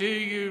 do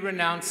you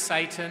renounce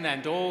Satan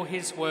and all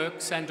his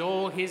works and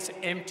all his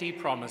empty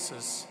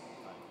promises?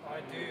 I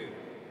do.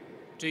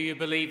 Do you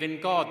believe in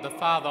God, the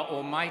Father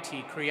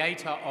Almighty,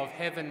 creator of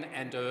heaven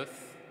and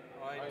earth?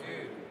 I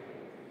do.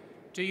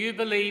 Do you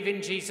believe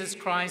in Jesus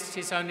Christ,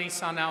 his only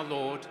Son, our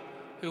Lord,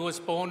 who was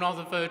born of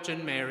the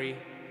Virgin Mary,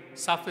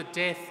 suffered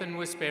death and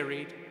was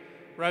buried,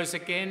 rose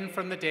again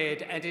from the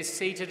dead, and is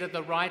seated at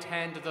the right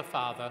hand of the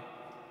Father?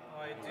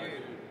 I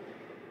do.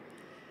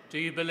 Do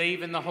you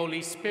believe in the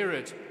Holy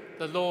Spirit,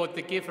 the Lord,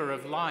 the giver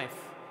of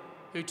life,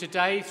 who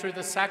today through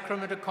the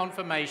sacrament of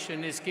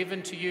confirmation is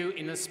given to you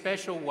in a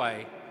special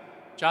way,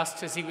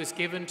 just as he was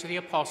given to the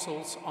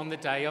apostles on the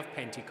day of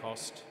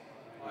Pentecost.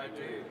 I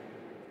do.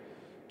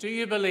 Do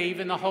you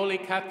believe in the Holy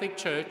Catholic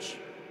Church,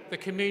 the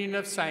communion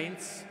of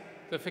saints,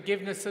 the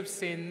forgiveness of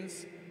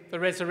sins, the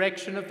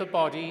resurrection of the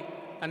body,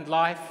 and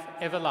life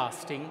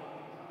everlasting?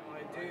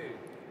 I do.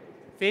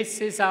 This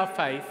is our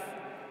faith.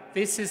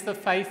 This is the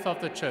faith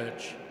of the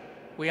Church.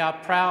 We are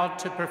proud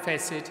to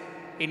profess it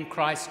in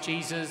Christ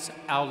Jesus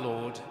our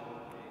Lord.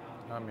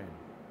 Amen.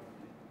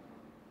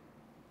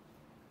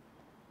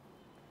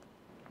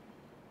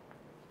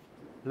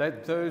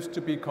 Let those to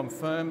be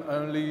confirmed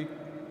only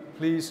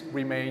please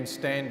remain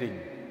standing.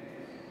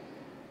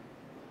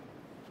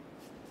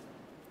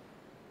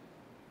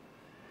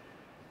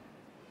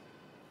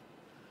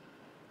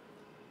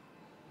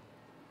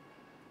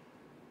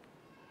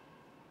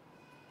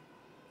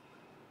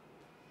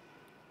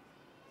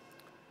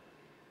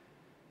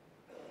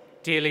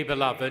 Dearly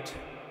beloved,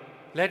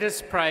 let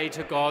us pray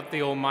to God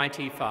the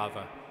Almighty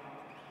Father.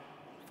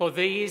 For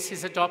these,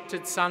 his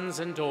adopted sons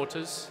and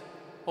daughters,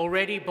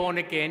 already born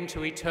again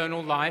to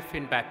eternal life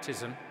in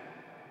baptism,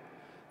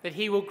 that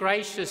he will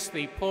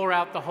graciously pour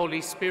out the Holy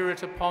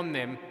Spirit upon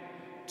them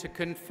to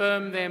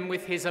confirm them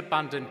with his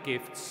abundant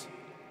gifts,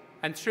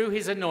 and through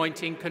his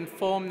anointing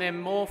conform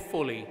them more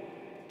fully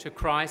to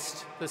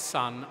Christ, the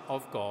Son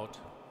of God.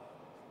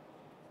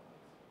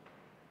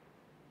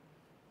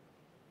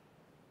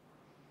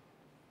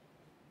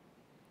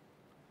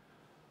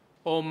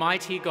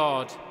 Almighty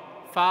God,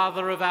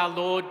 Father of our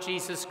Lord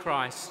Jesus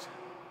Christ,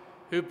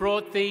 who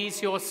brought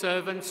these your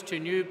servants to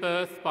new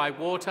birth by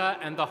water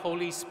and the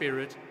Holy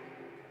Spirit,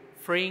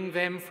 freeing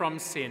them from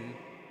sin,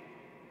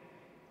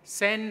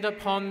 send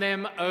upon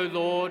them, O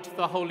Lord,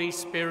 the Holy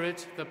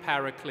Spirit, the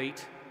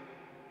Paraclete.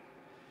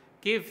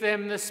 Give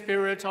them the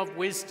spirit of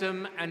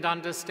wisdom and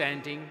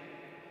understanding,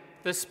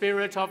 the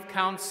spirit of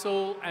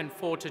counsel and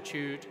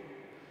fortitude,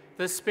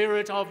 the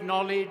spirit of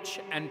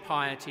knowledge and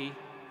piety.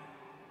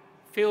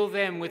 Fill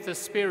them with the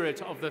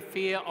spirit of the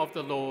fear of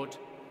the Lord,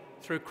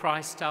 through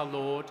Christ our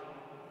Lord.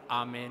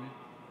 Amen.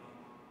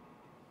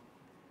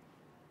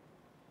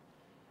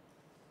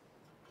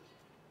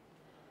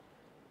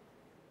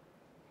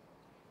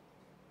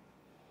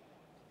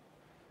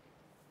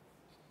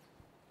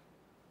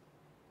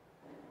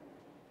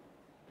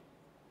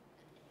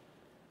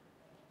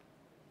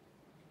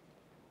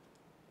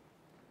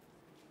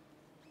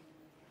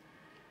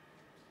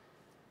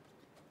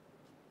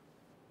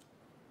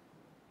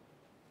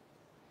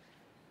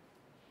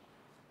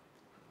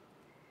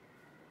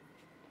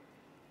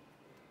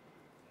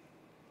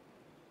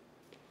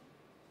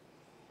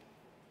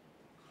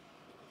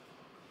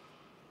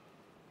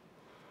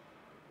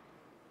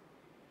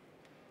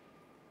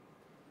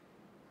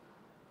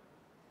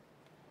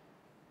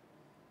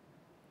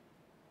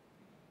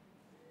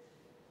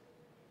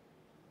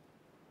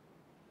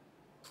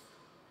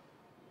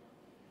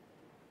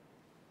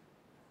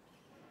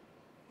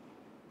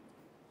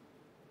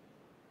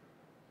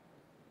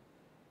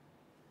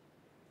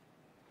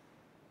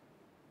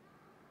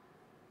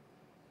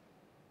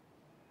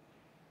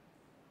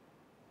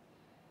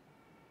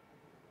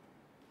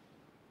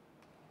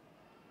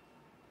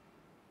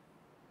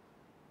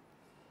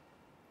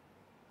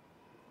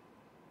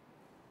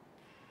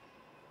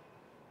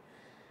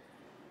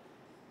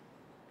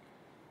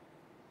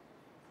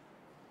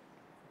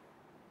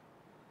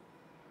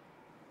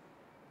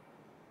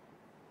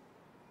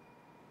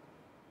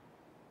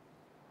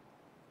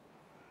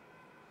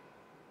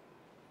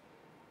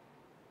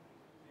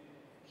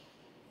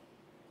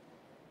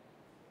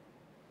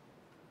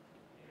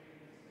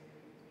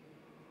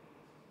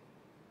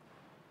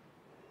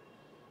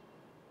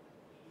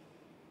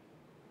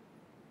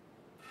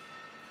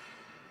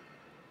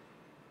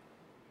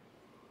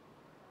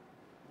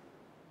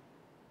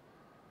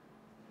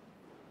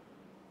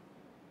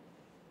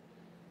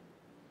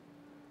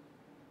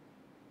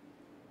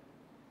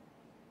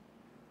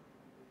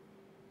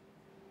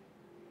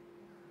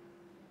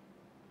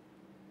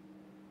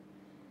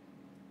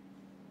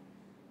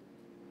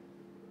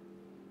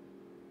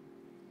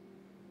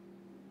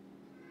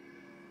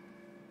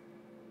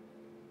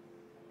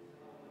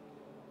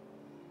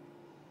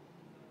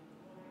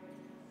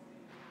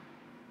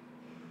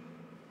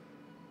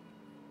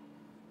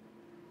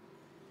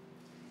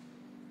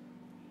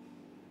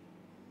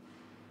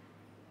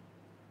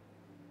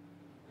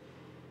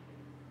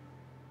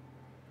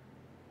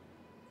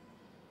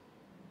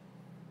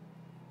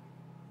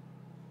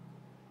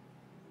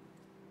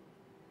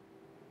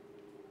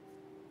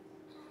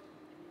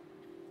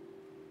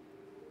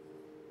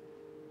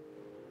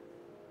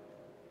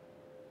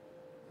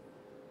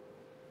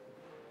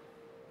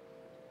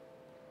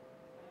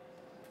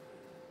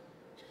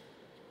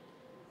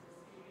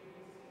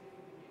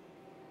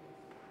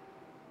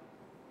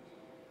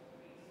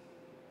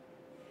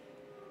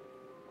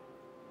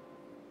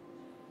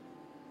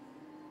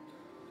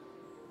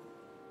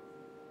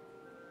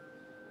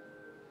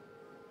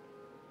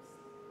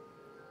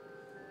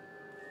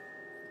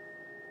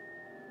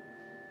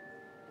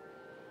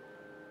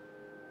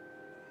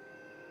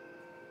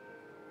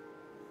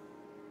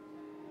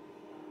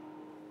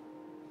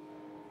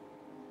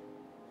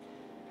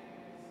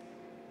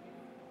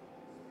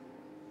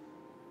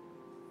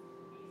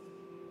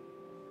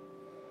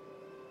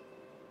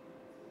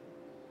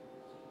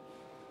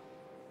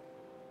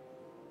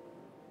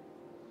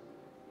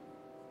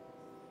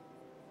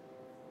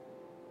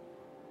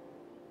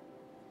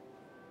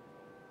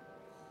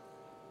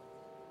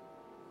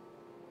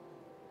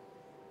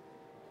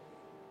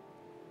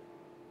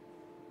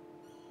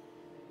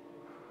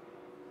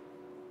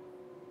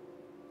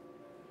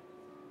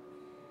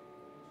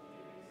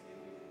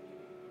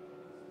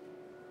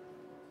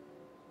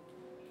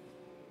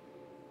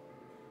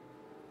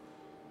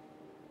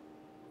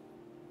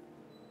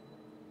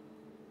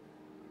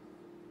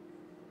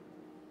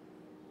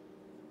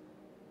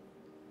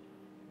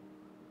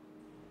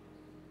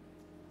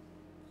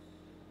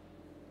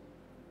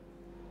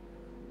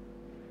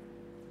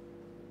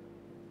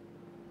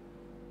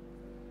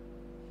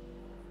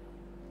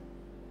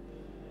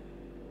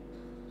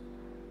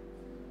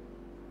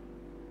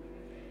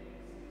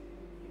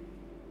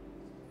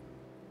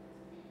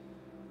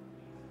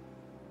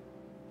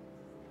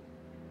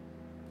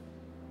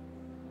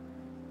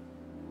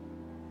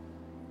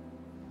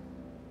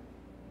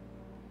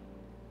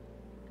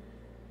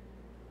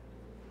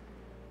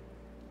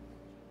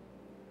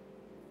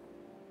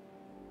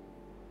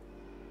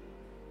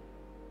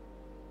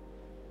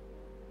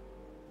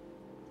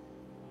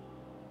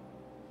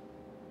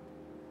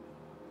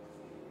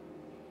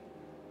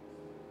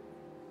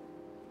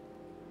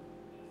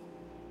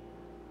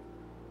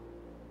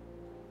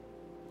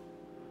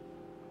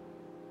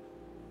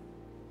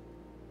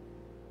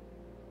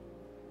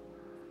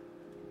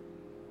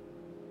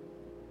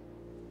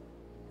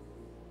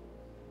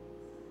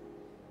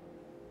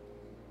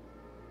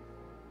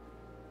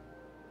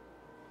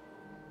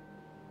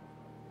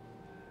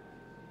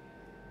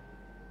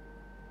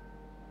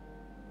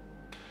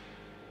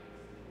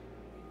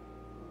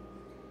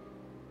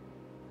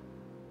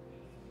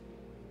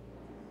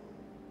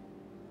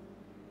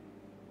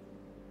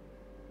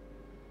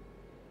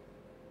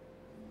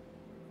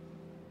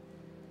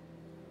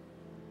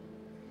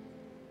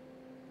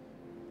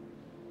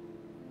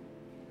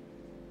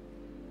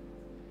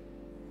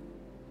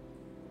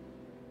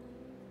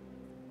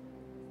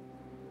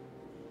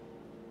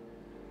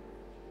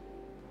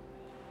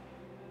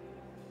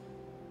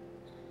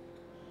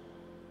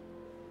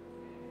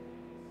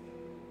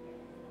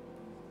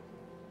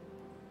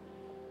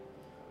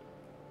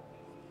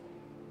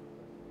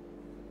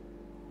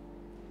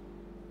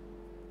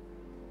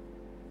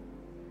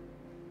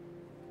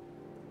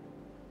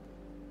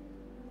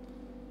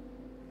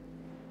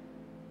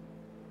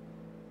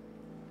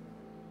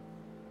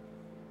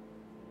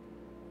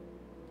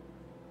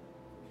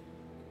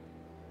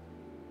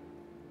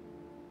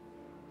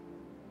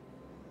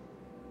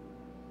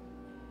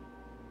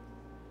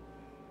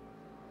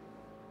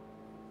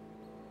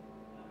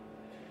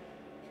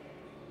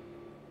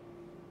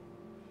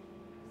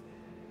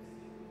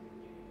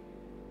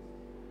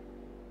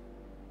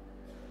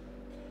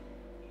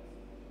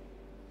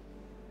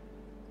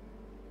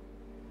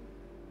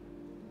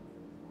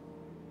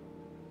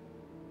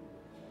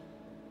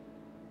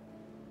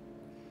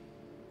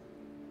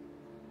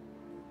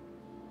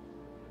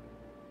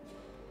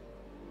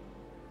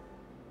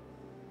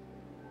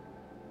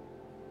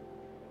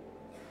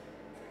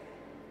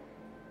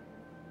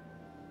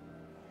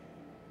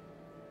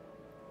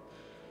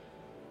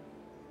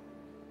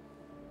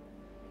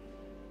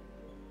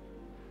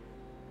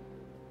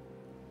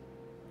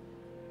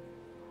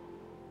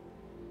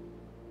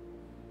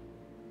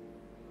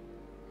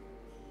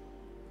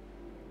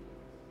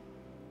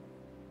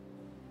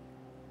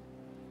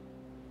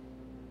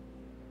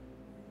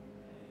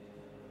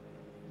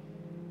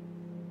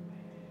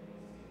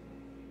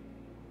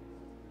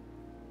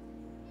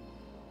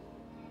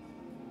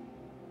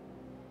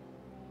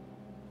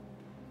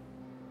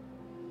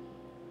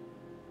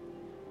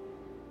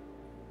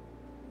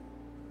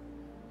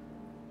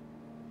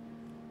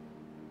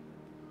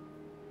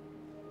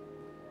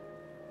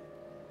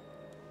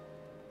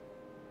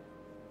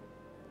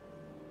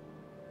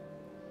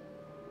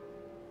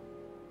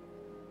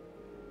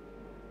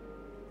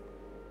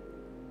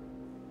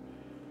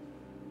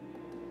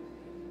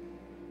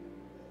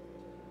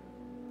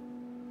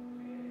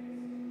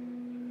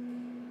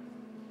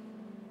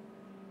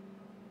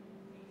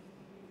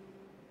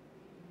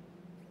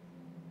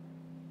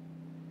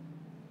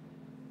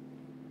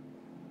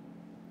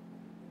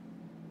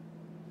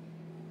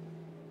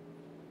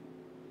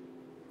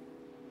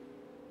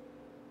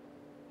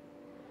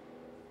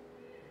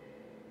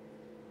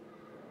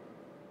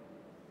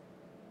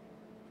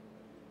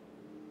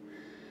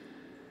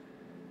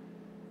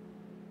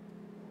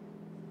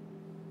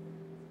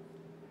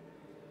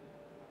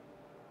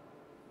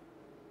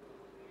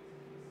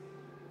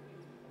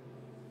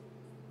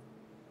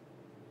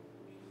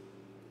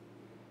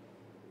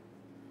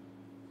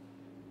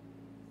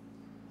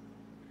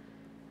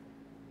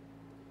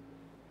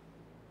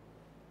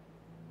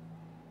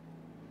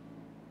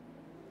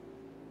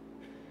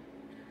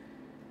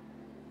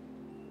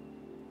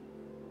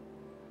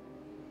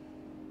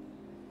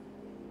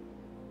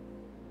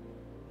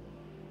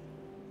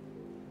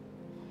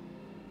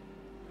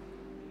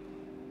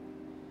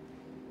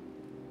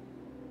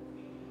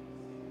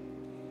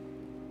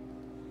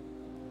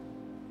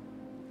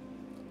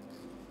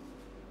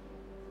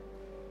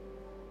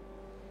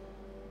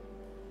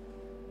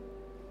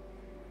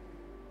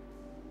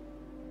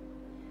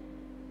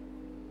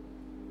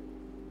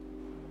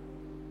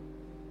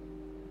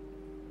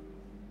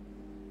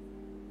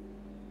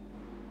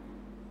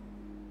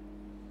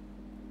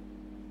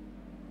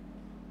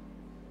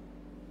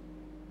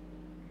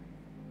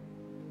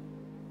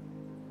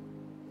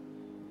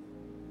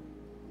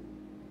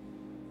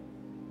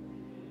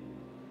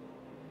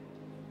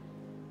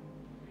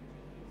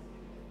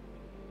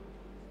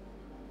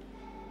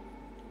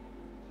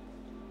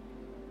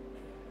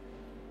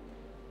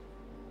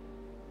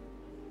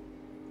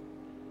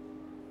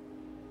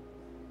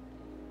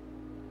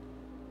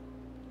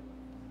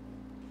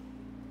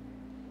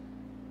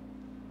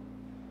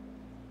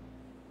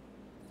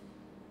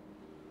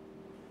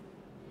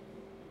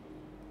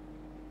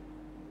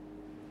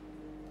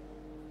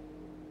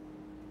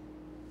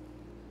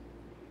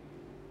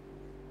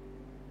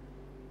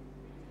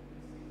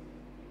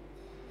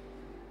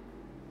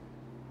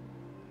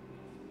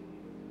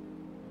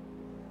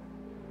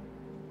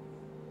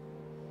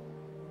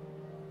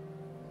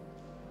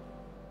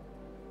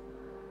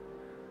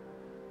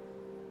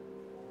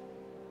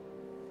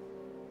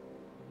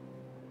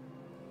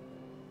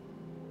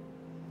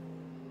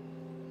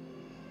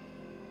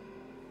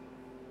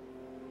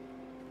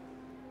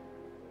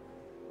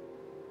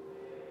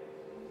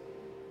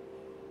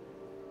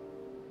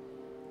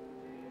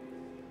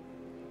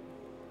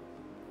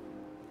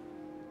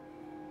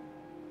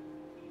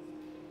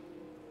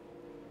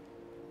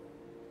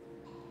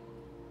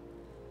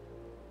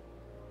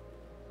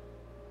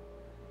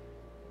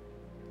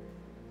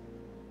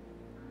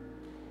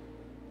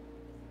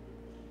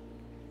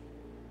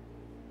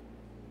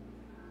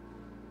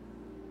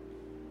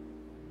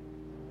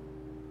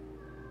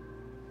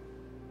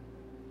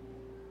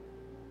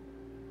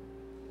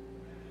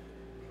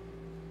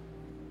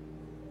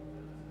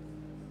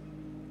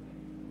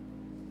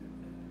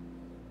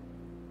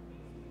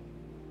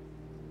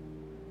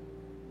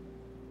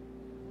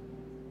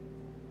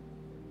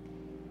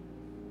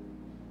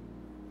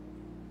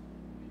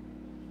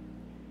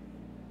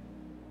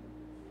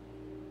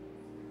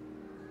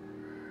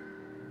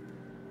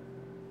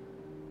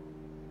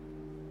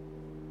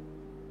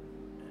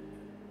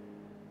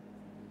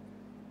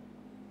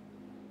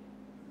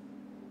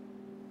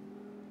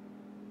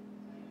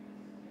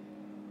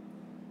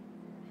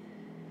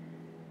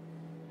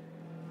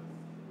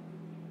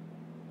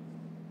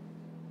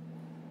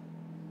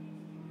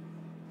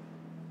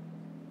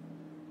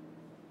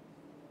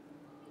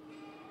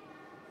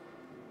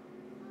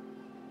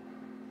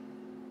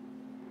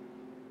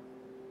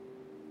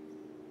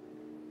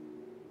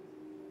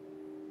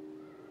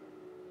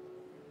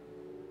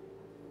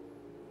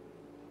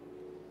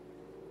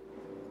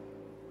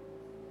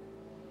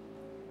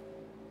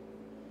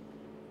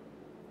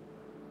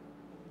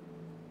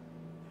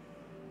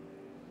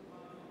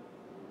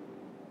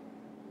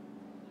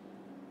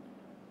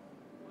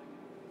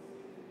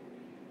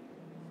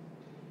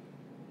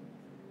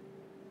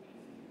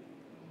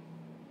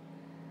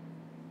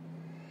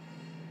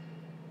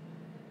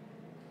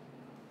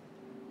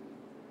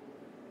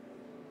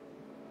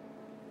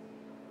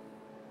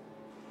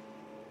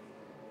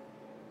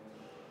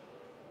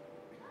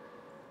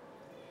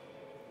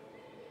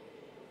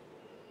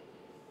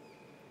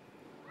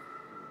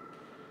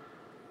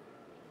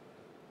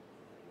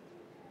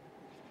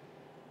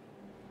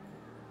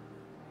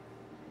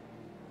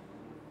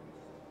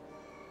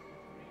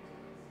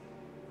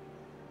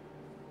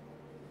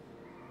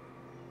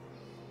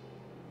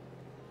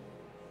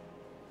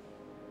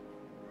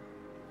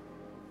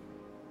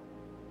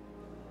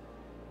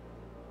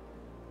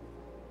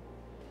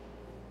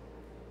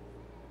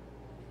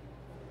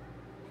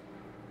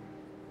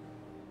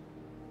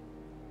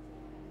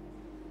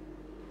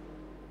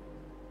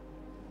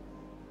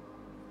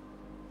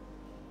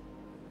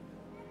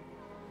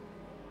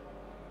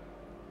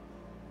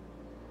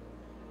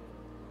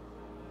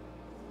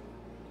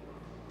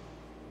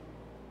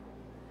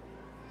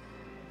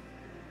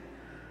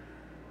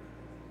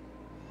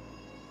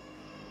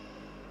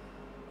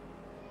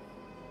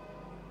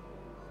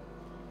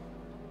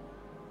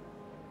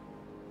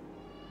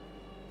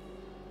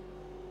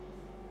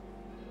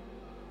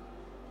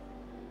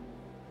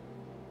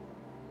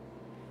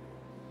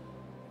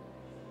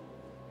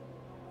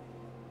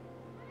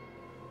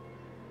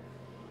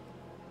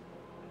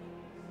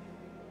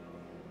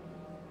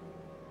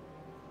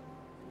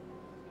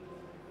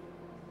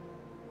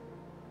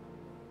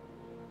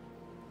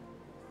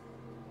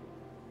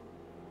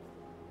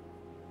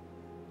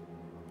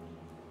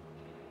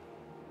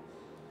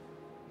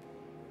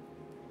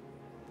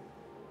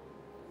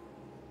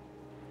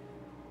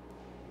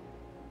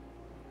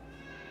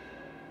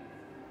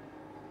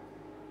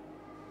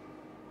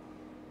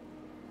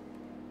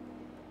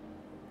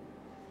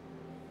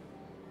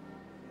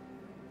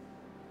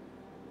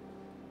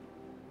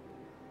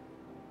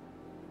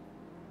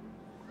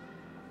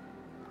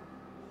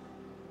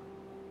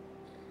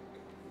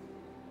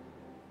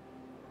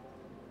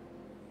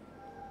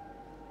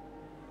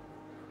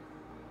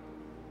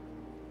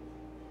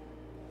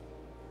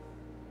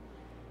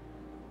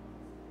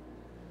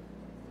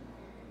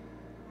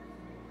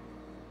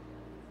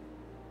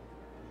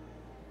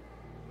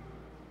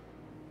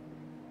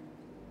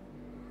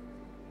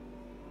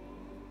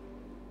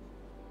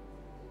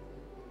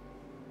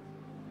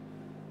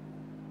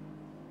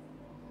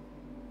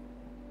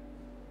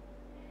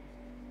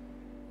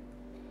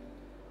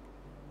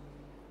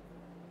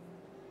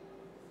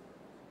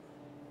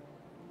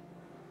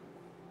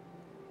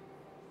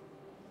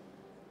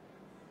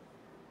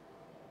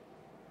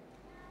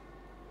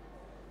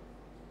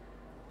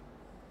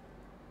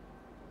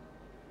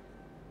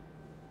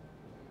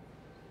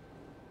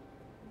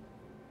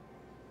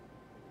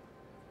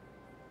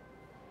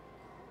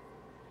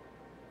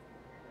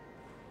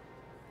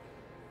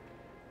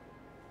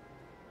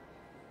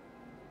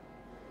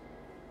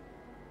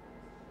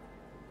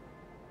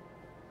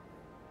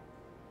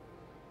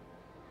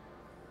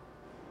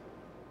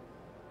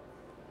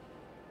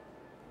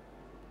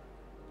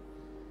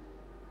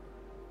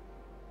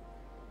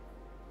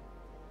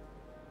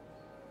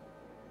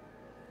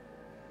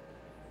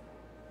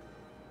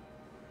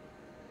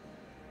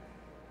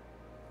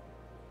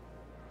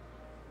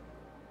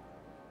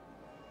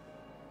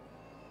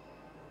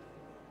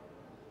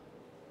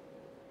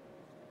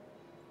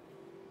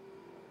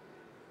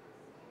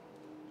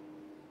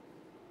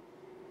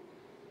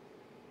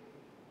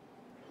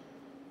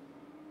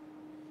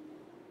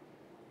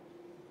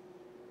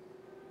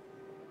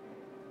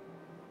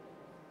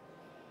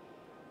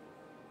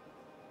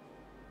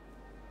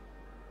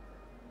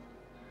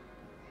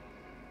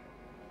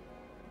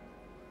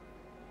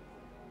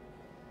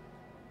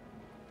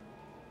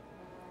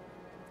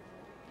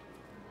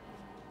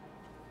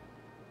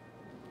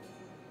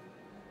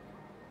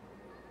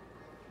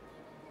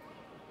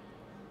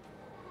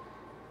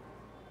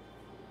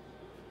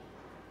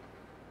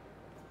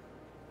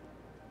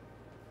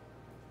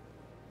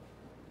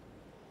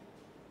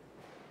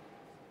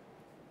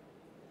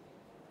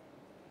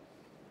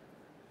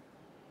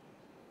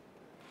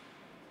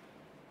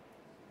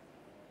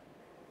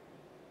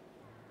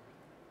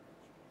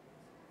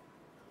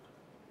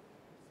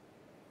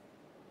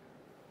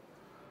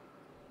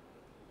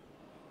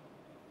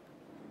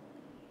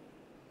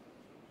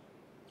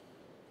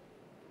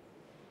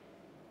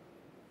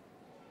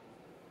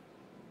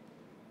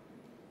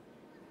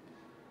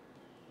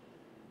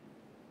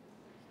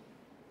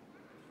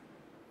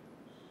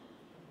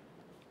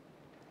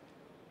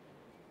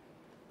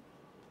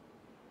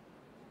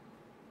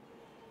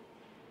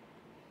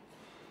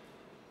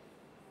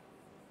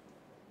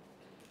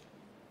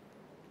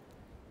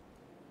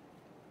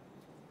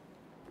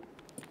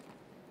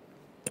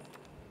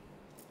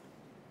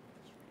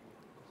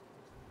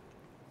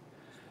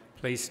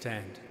 Please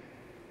stand.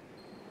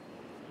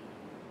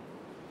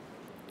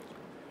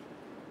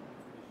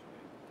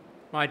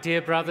 My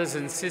dear brothers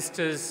and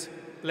sisters,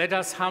 let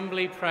us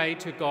humbly pray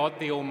to God,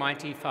 the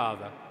Almighty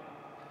Father,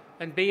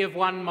 and be of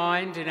one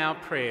mind in our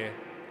prayer,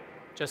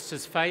 just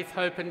as faith,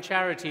 hope, and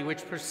charity,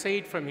 which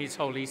proceed from his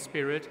Holy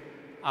Spirit,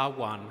 are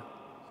one.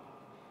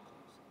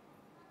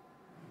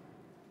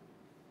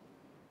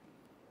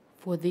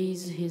 For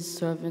these his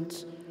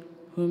servants,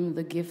 whom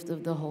the gift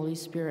of the Holy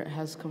Spirit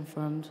has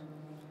confirmed,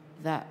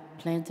 that,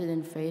 planted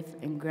in faith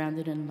and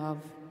grounded in love,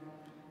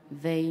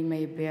 they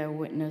may bear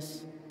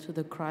witness to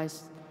the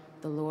Christ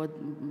the Lord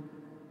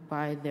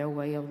by their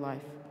way of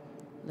life.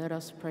 Let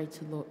us pray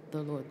to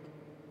the Lord.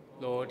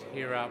 Lord,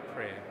 hear our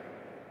prayer.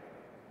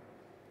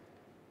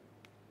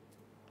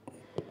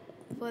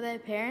 For their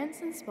parents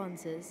and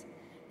sponsors,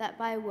 that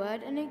by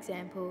word and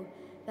example,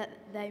 that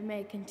they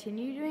may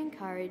continue to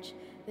encourage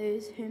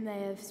those whom they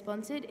have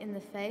sponsored in the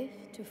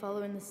faith to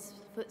follow in the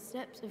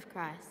footsteps of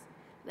Christ.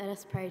 Let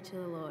us pray to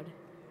the Lord.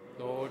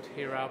 Lord,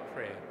 hear our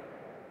prayer.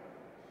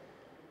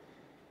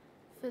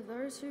 For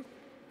those who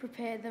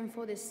prepared them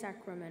for this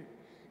sacrament,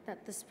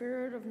 that the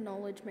spirit of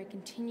knowledge may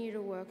continue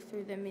to work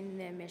through them in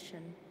their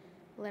mission.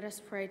 Let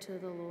us pray to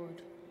the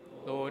Lord.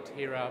 Lord,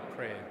 hear our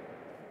prayer.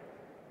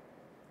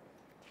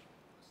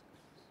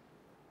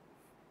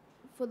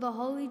 For the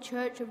Holy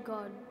Church of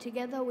God,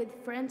 together with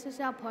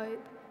Francis our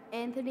Pope,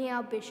 Anthony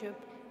our Bishop,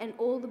 and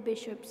all the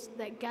bishops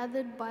that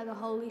gathered by the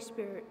Holy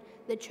Spirit,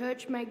 the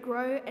Church may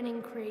grow and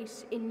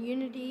increase in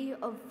unity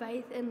of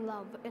faith and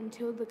love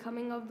until the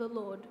coming of the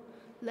Lord.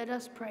 Let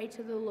us pray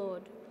to the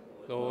Lord.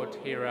 Lord,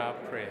 hear our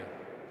prayer.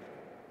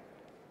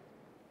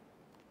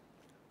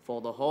 For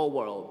the whole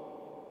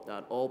world,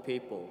 that all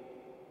people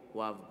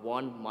who have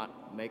one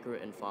Maker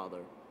and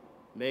Father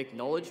may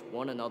acknowledge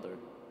one another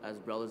as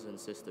brothers and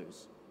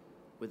sisters,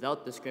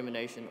 without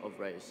discrimination of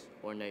race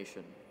or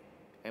nation,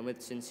 and with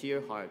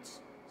sincere hearts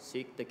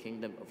seek the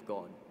kingdom of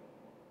God,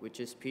 which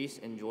is peace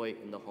and joy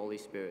in the Holy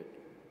Spirit.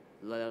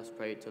 Let us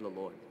pray to the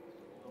Lord.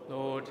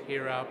 Lord,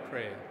 hear our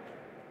prayer.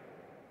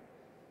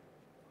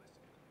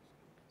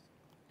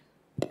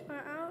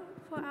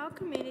 For our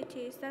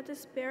communities, that the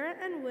spirit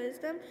and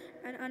wisdom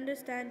and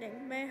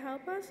understanding may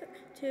help us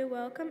to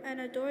welcome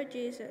and adore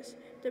Jesus,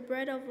 the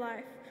bread of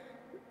life.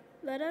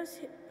 Let us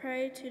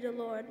pray to the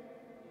Lord.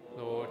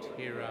 Lord,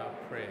 hear our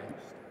prayer.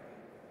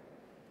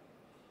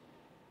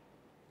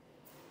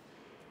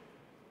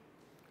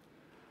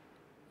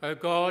 O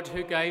God,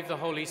 who gave the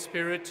Holy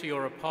Spirit to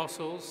your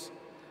apostles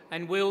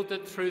and willed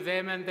that through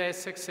them and their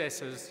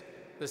successors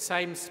the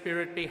same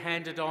Spirit be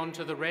handed on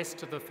to the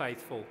rest of the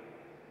faithful,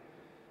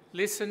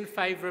 listen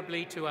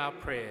favourably to our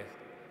prayer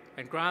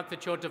and grant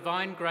that your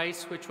divine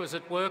grace, which was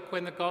at work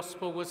when the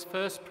gospel was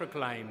first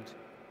proclaimed,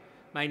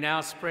 may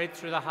now spread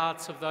through the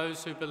hearts of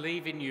those who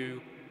believe in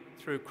you,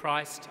 through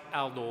Christ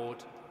our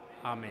Lord.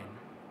 Amen.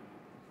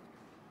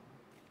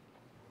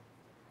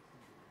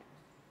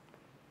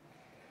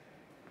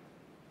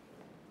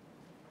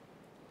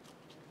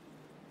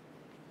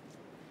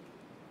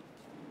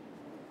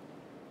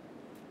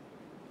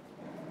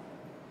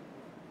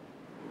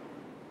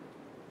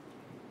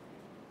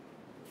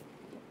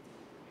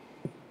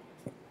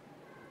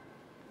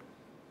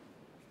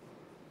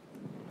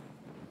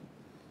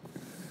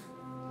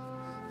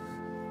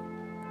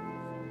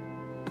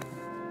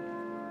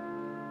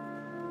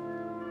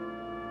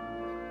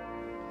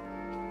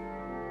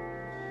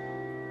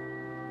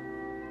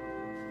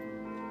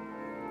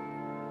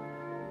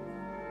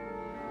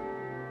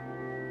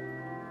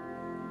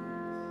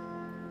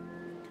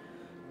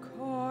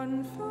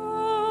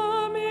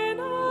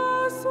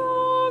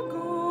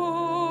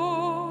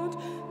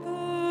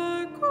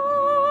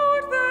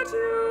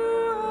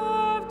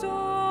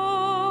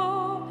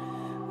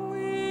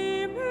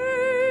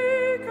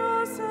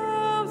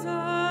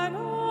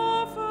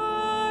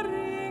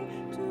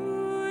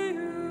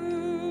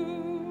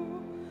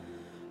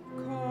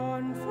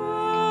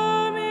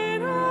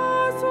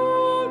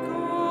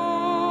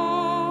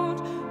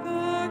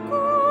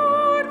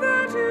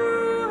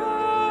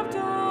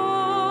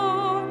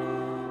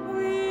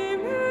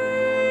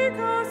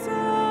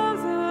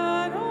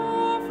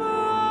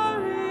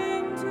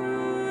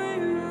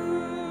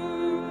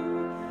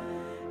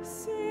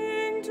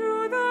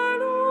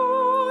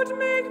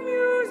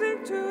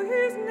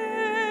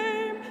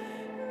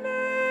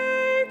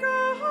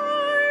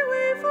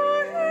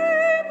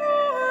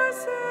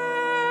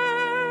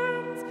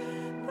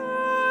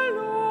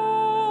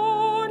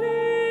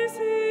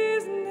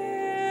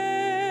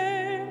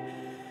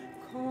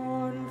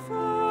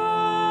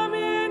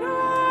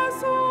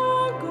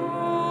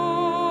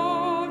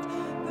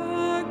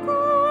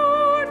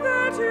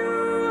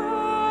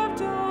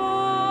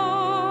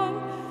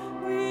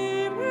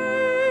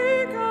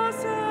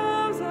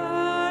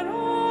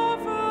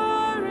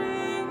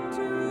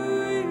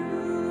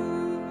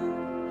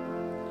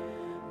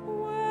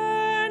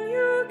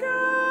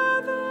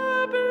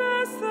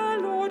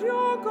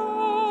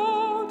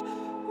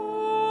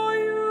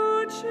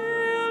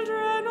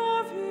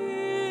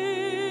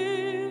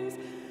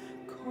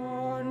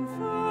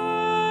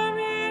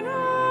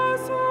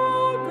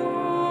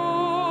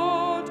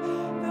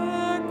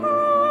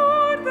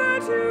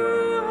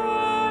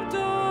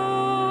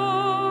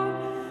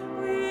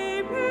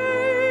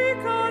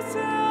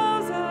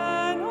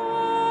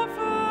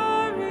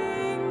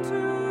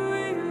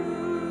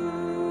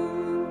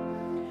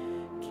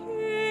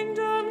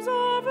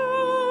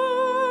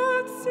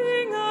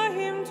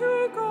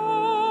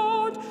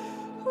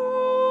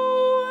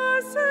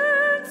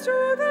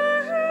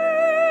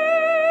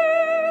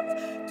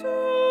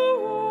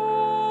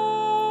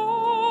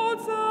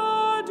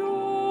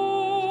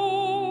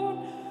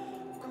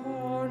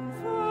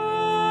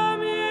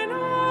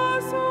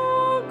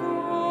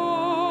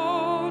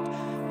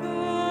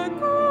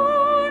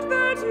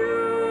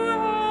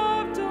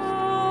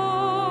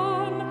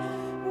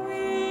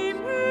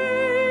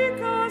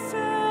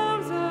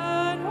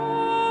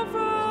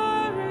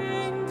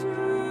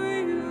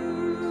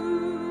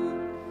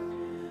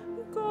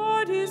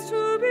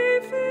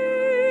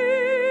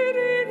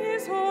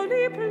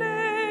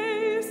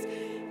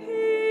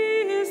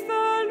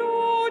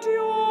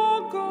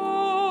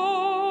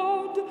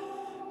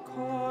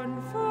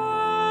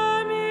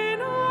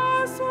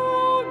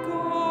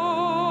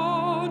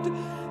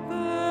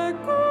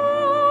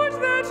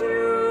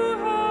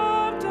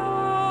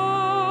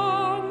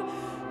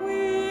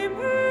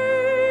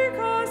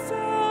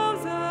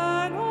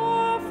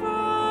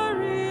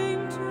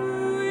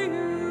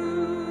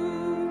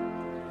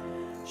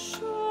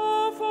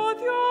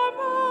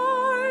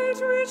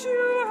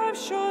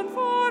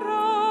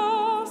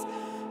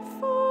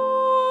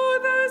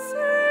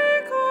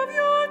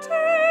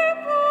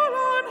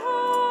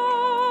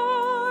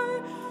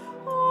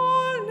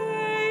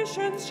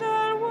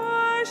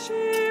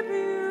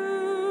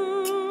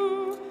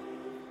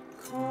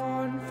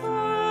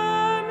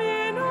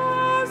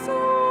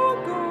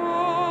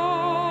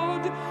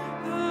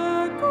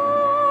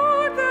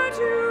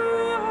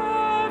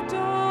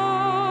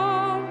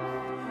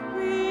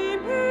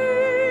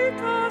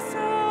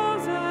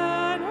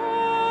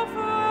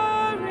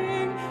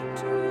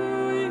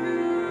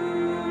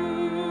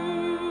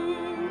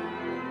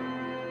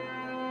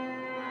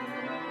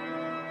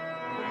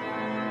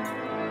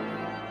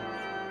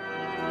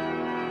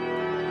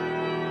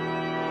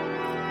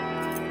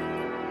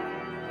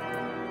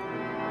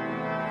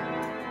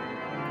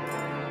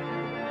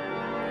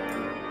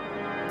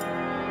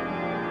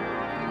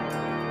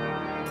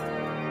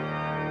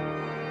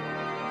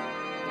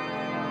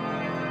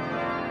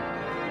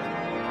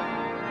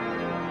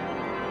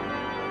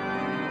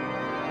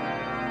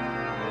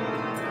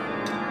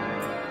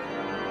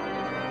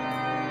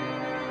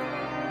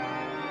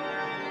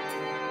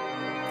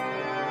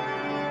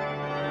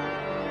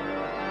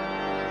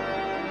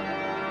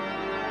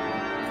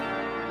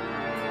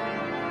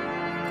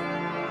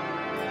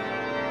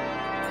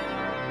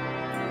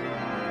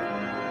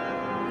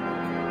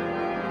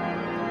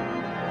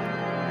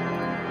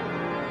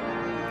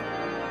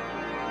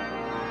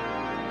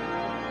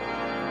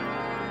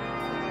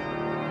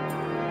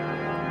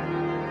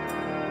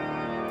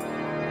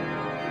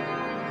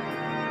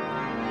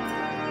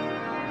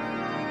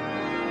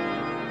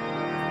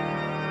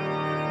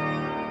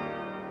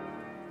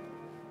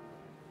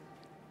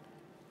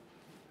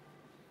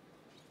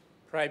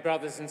 Pray,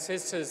 brothers and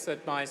sisters,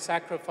 that my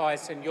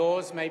sacrifice and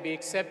yours may be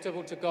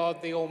acceptable to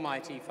God, the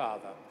Almighty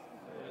Father.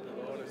 May the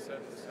Lord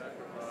accept the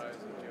sacrifice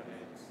at your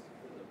hands,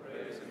 for the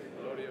praise and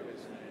glory of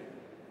his name,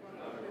 for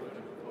our good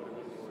and according to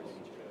the Holy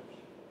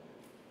Church.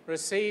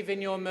 Receive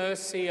in your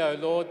mercy, O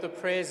Lord, the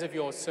prayers of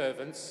your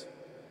servants,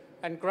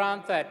 and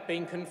grant that,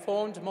 being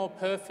conformed more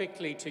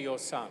perfectly to your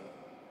Son,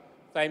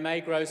 they may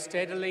grow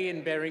steadily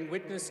in bearing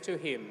witness to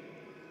him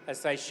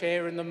as they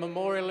share in the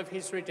memorial of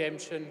his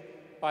redemption,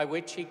 by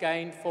which he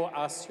gained for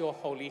us your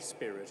Holy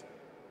Spirit.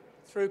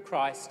 Through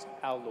Christ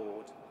our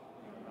Lord.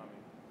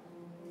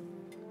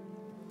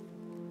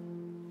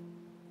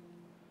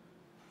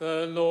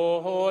 The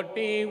Lord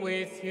be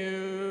with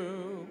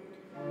you.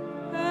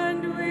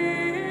 And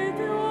with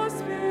your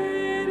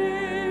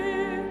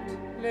spirit.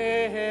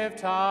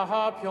 Lift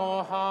up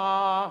your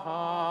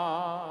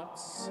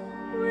hearts.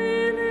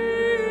 We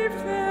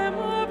lift them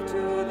up to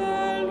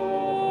the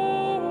Lord.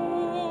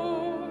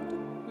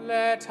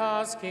 Let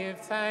us give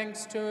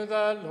thanks to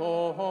the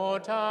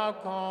Lord our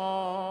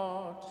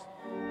God.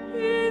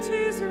 It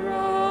is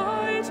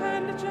right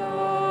and just.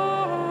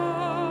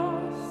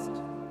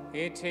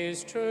 It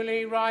is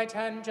truly right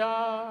and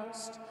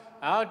just,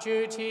 our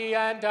duty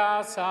and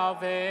our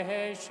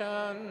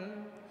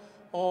salvation,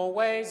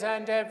 always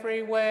and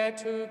everywhere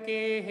to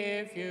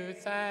give you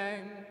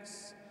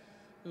thanks.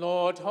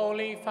 Lord,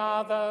 Holy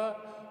Father,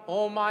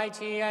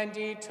 Almighty and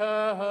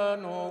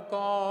eternal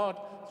God,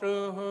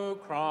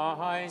 through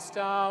Christ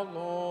our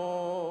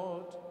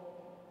Lord,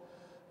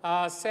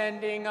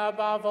 ascending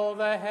above all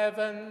the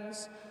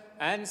heavens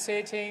and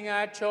sitting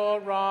at your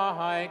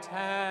right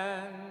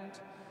hand,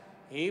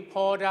 he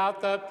poured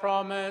out the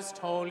promised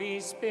Holy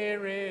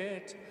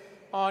Spirit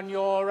on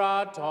your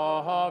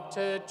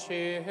adopted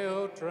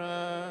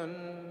children.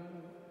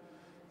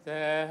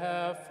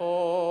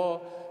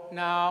 Therefore,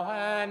 now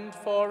and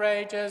for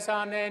ages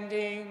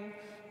unending,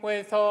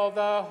 with all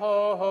the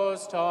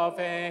host of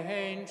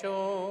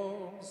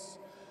angels,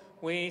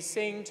 we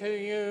sing to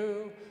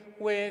you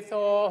with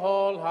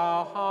all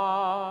our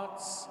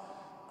hearts,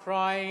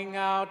 crying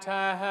out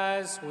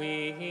as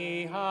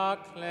we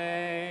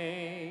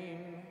acclaim.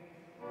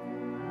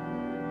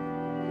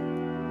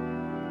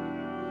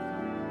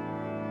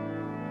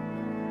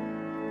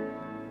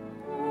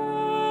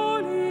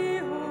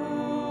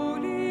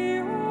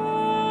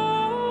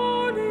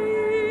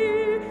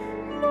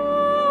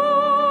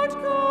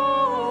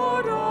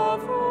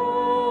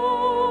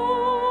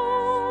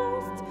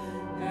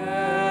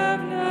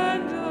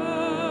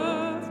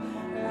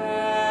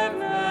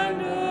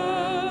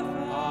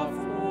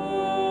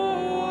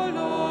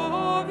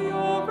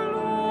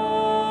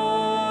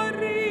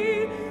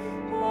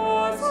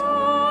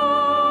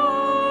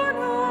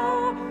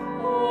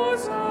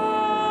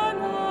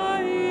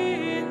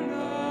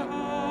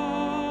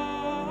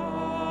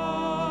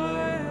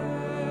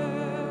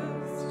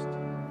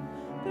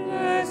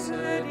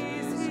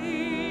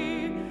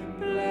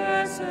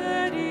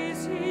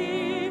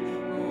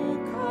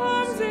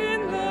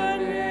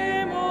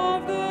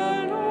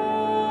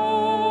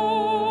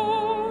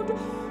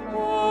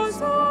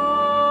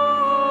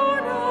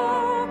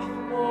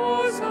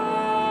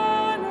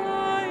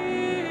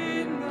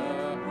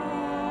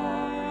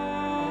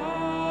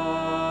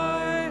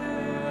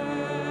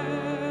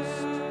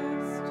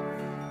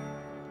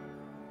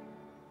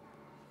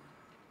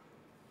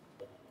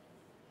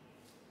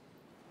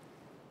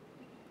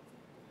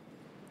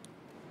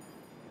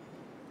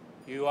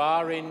 You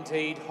are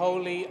indeed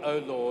holy, O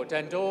Lord,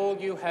 and all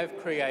you have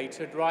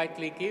created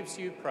rightly gives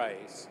you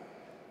praise.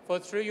 For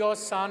through your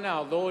Son,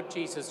 our Lord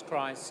Jesus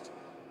Christ,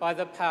 by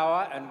the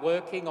power and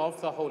working of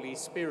the Holy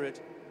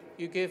Spirit,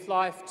 you give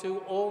life to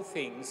all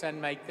things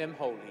and make them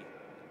holy.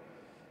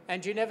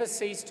 And you never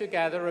cease to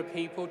gather a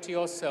people to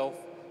yourself,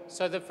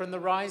 so that from the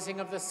rising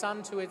of the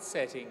sun to its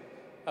setting,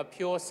 a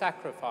pure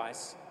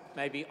sacrifice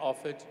may be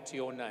offered to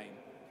your name.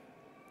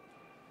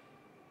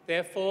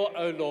 Therefore,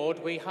 O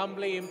Lord, we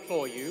humbly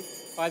implore you,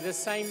 by the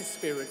same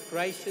Spirit,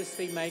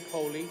 graciously make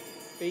holy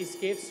these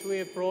gifts we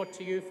have brought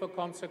to you for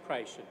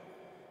consecration,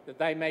 that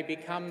they may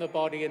become the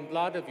body and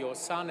blood of your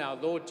Son, our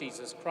Lord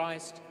Jesus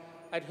Christ,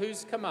 at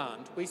whose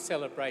command we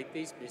celebrate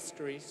these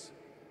mysteries.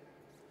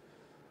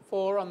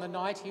 For on the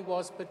night he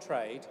was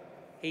betrayed,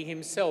 he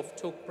himself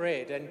took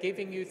bread, and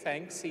giving you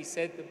thanks, he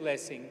said the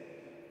blessing,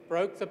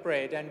 broke the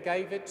bread and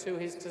gave it to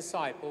his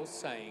disciples,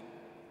 saying,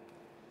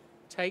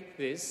 "Take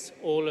this,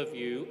 all of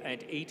you,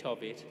 and eat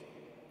of it,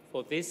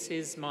 for this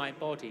is my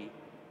body,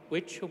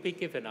 which shall be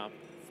given up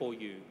for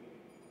you."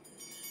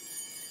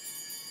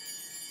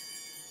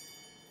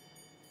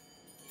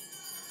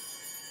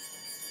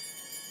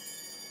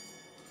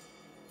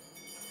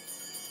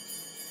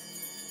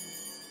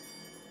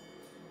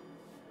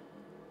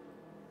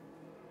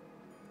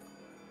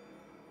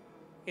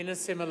 In a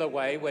similar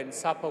way, when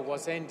supper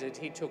was ended,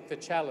 he took the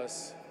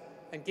chalice,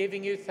 and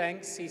giving you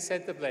thanks, he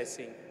said the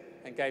blessing,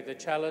 and gave the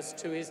chalice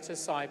to his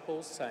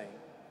disciples, saying,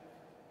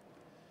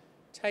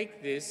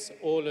 "Take this,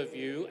 all of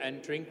you,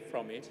 and drink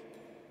from it,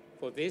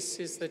 for this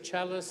is the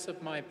chalice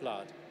of my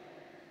blood,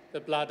 the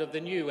blood of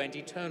the new and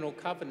eternal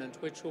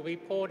covenant, which will be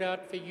poured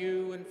out for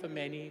you and for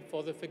many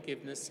for the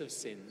forgiveness of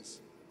sins.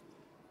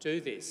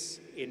 Do this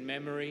in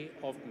memory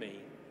of me.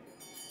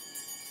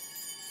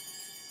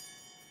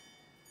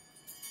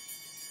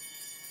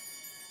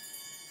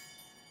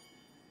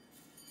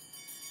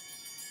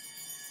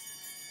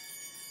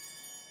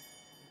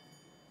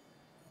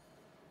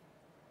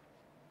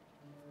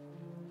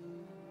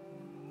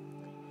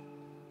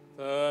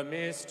 The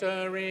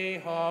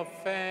mystery of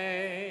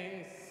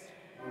faith.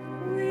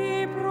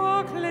 We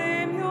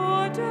proclaim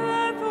your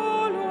death,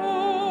 O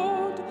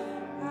Lord,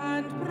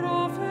 and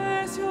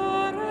profess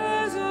your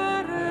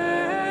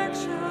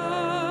resurrection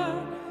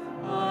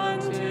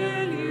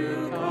until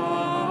you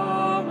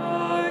come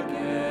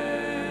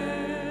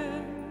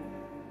again.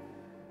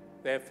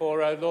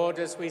 Therefore, O Lord,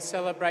 as we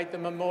celebrate the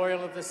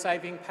memorial of the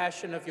saving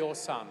passion of your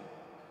Son,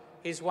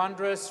 his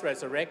wondrous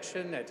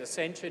resurrection and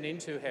ascension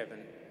into heaven,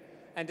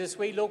 and as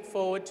we look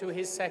forward to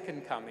his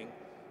second coming,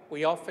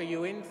 we offer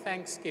you in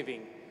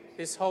thanksgiving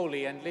this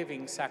holy and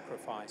living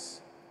sacrifice.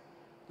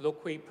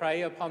 Look, we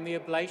pray, upon the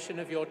oblation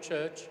of your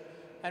church,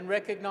 and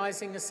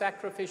recognizing a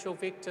sacrificial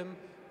victim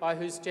by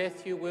whose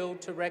death you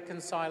willed to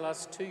reconcile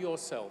us to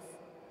yourself.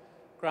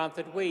 Grant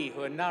that we,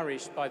 who are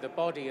nourished by the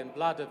body and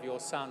blood of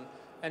your Son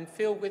and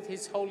filled with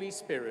his Holy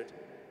Spirit,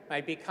 may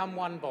become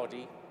one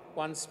body,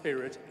 one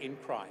spirit in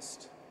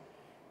Christ.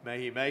 May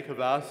he make of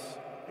us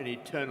an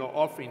eternal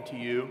offering to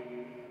you,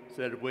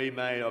 so that we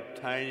may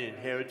obtain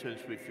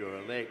inheritance with your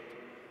elect,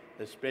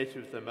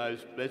 especially with the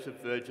most blessed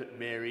Virgin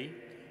Mary,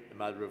 the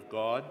Mother of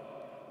God,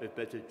 with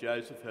blessed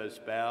Joseph, her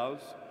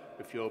spouse,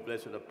 with your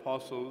blessed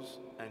apostles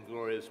and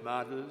glorious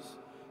martyrs,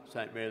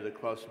 St. Mary the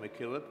Cross and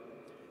Maculate,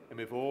 and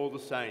with all the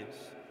saints,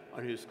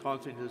 on whose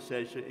constant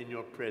intercession in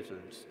your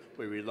presence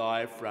we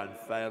rely for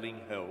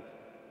unfailing help.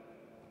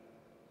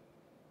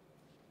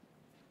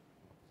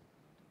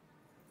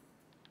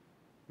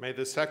 May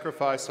the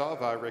sacrifice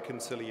of our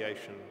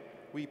reconciliation,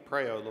 we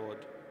pray, O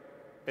Lord,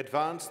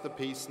 advance the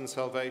peace and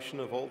salvation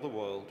of all the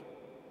world.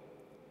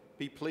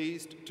 Be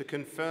pleased to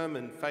confirm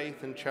in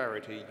faith and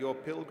charity your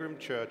pilgrim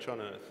church on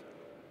earth,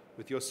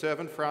 with your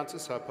servant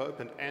Francis, our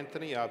Pope, and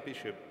Anthony, our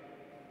Bishop,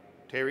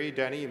 Terry,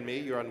 Danny, and me,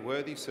 your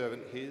unworthy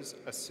servant, his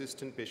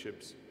assistant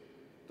bishops,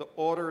 the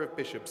order of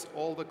bishops,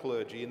 all the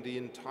clergy, and the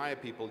entire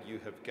people you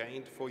have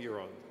gained for your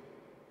own.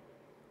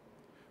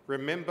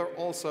 Remember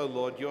also,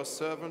 Lord, your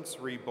servants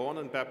reborn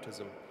in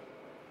baptism,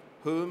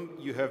 whom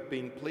you have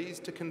been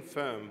pleased to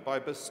confirm by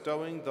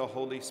bestowing the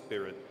Holy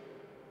Spirit,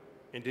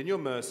 and in your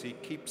mercy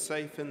keep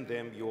safe in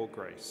them your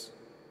grace.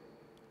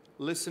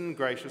 Listen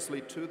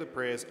graciously to the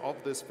prayers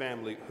of this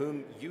family,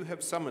 whom you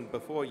have summoned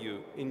before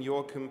you in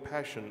your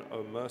compassion,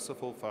 O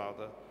merciful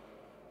Father,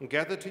 and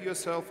gather to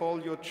yourself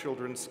all your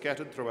children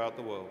scattered throughout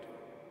the world.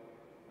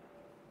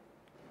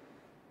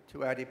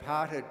 To our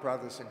departed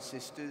brothers and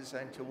sisters,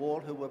 and to all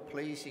who were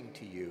pleasing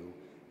to you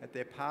at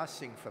their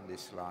passing from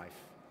this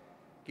life,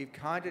 give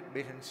kind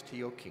admittance to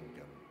your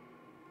kingdom.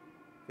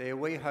 There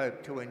we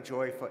hope to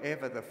enjoy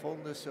forever the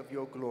fullness of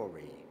your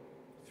glory,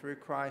 through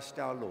Christ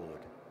our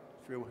Lord,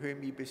 through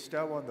whom you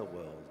bestow on the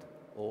world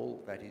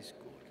all that is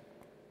good.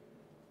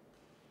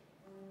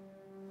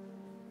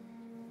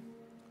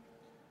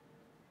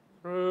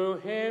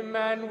 Through him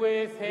and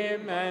with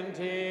him and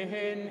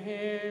in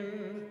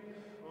him,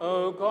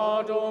 O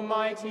God,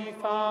 Almighty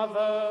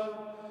Father,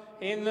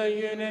 in the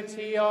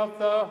unity of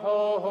the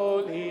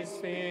Holy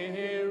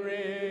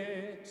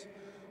Spirit,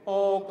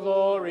 all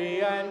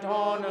glory and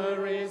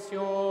honor is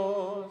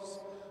yours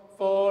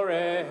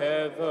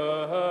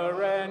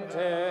forever and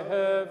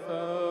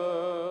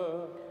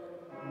ever.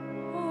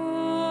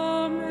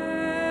 Amen.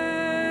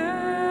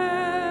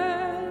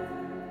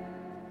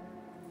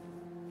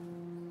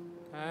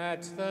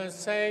 At the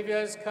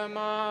Saviour's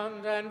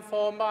command and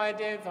formed by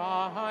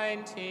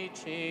divine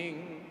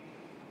teaching,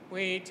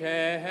 we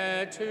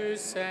dare to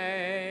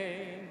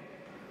say,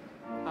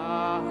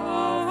 Our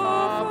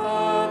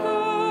Father,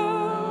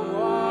 who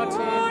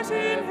art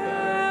in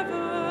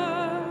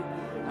heaven,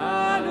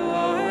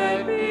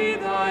 hallowed be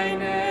thy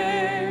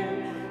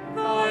name.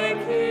 Thy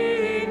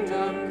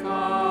kingdom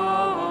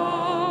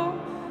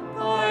come,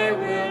 thy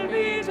will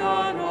be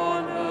done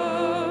on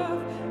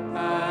earth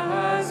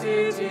as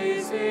it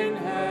is in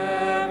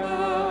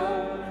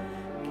heaven.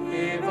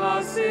 Give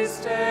us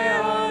this day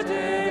our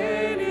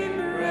daily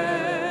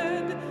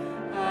bread,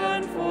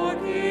 and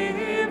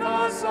forgive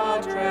us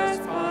our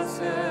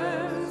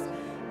trespasses,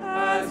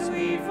 as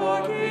we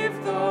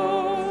forgive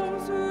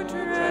those who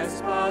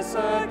trespass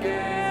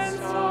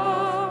against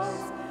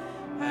us.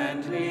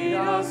 And lead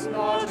us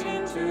not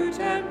into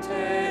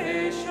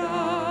temptation,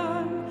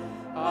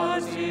 but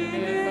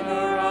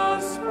deliver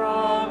us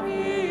from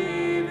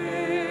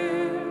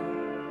evil.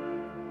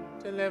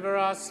 Deliver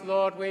us,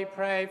 Lord, we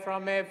pray,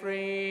 from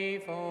every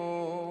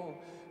evil.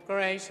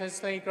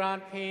 Graciously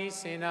grant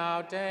peace in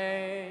our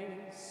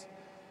days,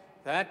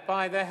 that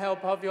by the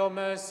help of your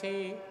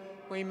mercy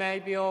we may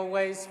be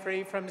always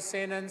free from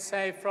sin and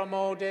safe from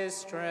all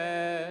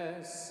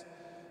distress,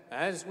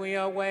 as we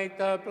await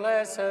the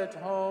blessed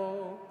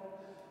hope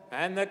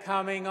and the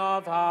coming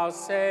of our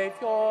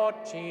Saviour,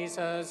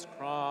 Jesus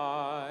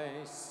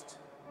Christ.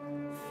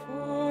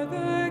 For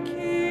the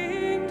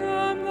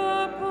kingdom,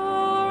 the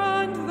power,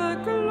 and the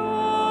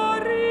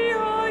glory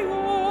are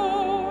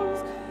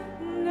yours,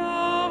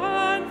 now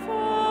and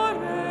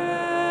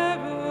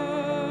forever.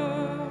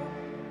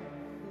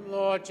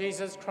 Lord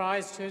Jesus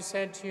Christ, who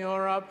said to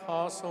your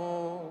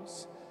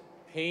apostles,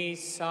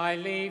 "Peace I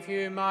leave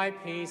you, my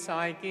peace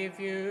I give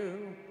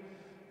you,"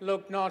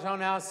 look not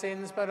on our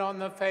sins, but on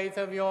the faith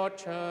of your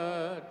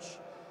church,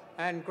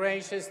 and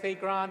graciously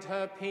grant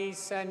her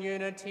peace and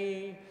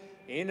unity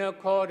in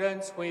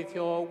accordance with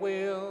your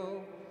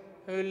will,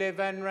 who live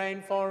and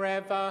reign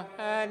forever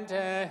and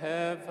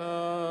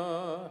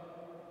ever.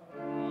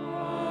 Amen.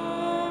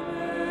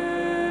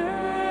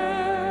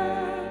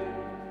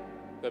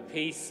 The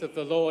peace of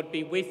the Lord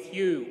be with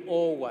you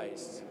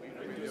always.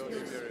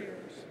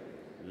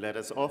 Let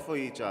us offer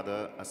each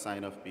other a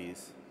sign of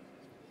peace.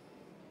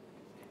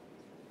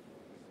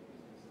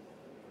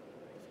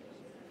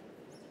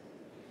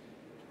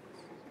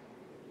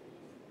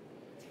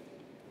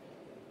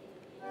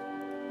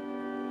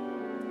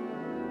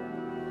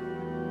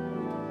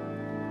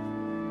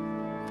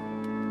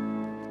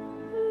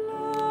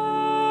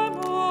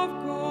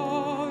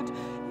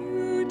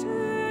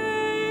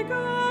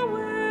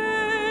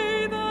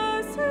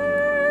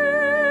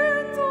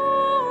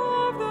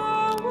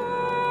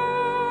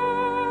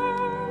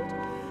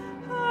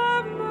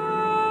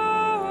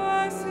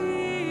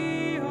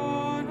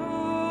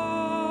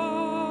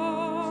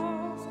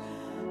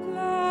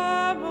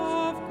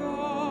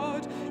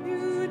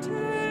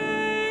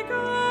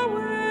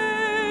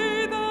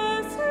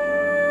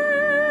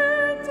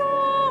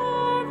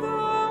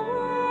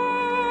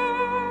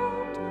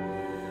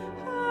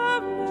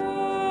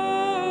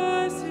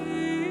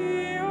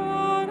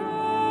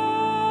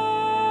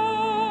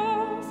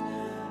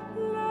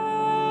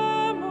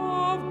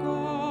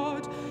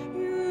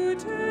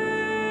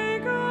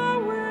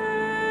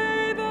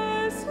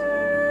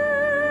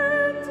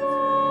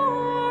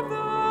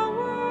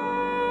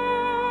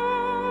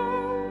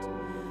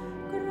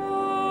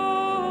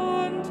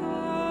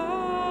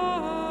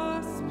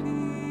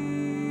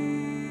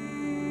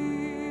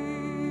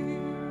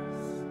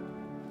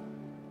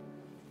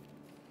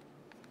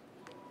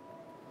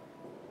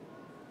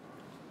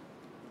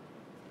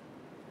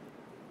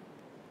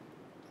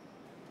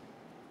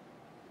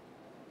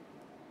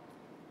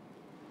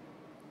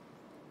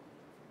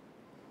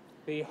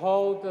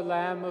 Behold the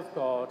Lamb of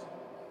God.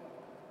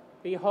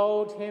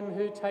 Behold him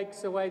who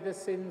takes away the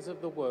sins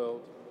of the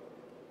world.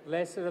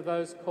 Blessed are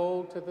those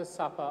called to the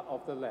supper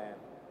of the Lamb.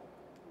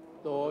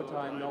 Lord,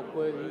 I am not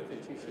worthy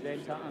that you should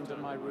enter under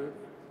my roof,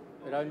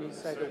 but only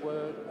say the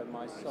word, and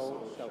my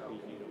soul shall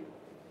be healed.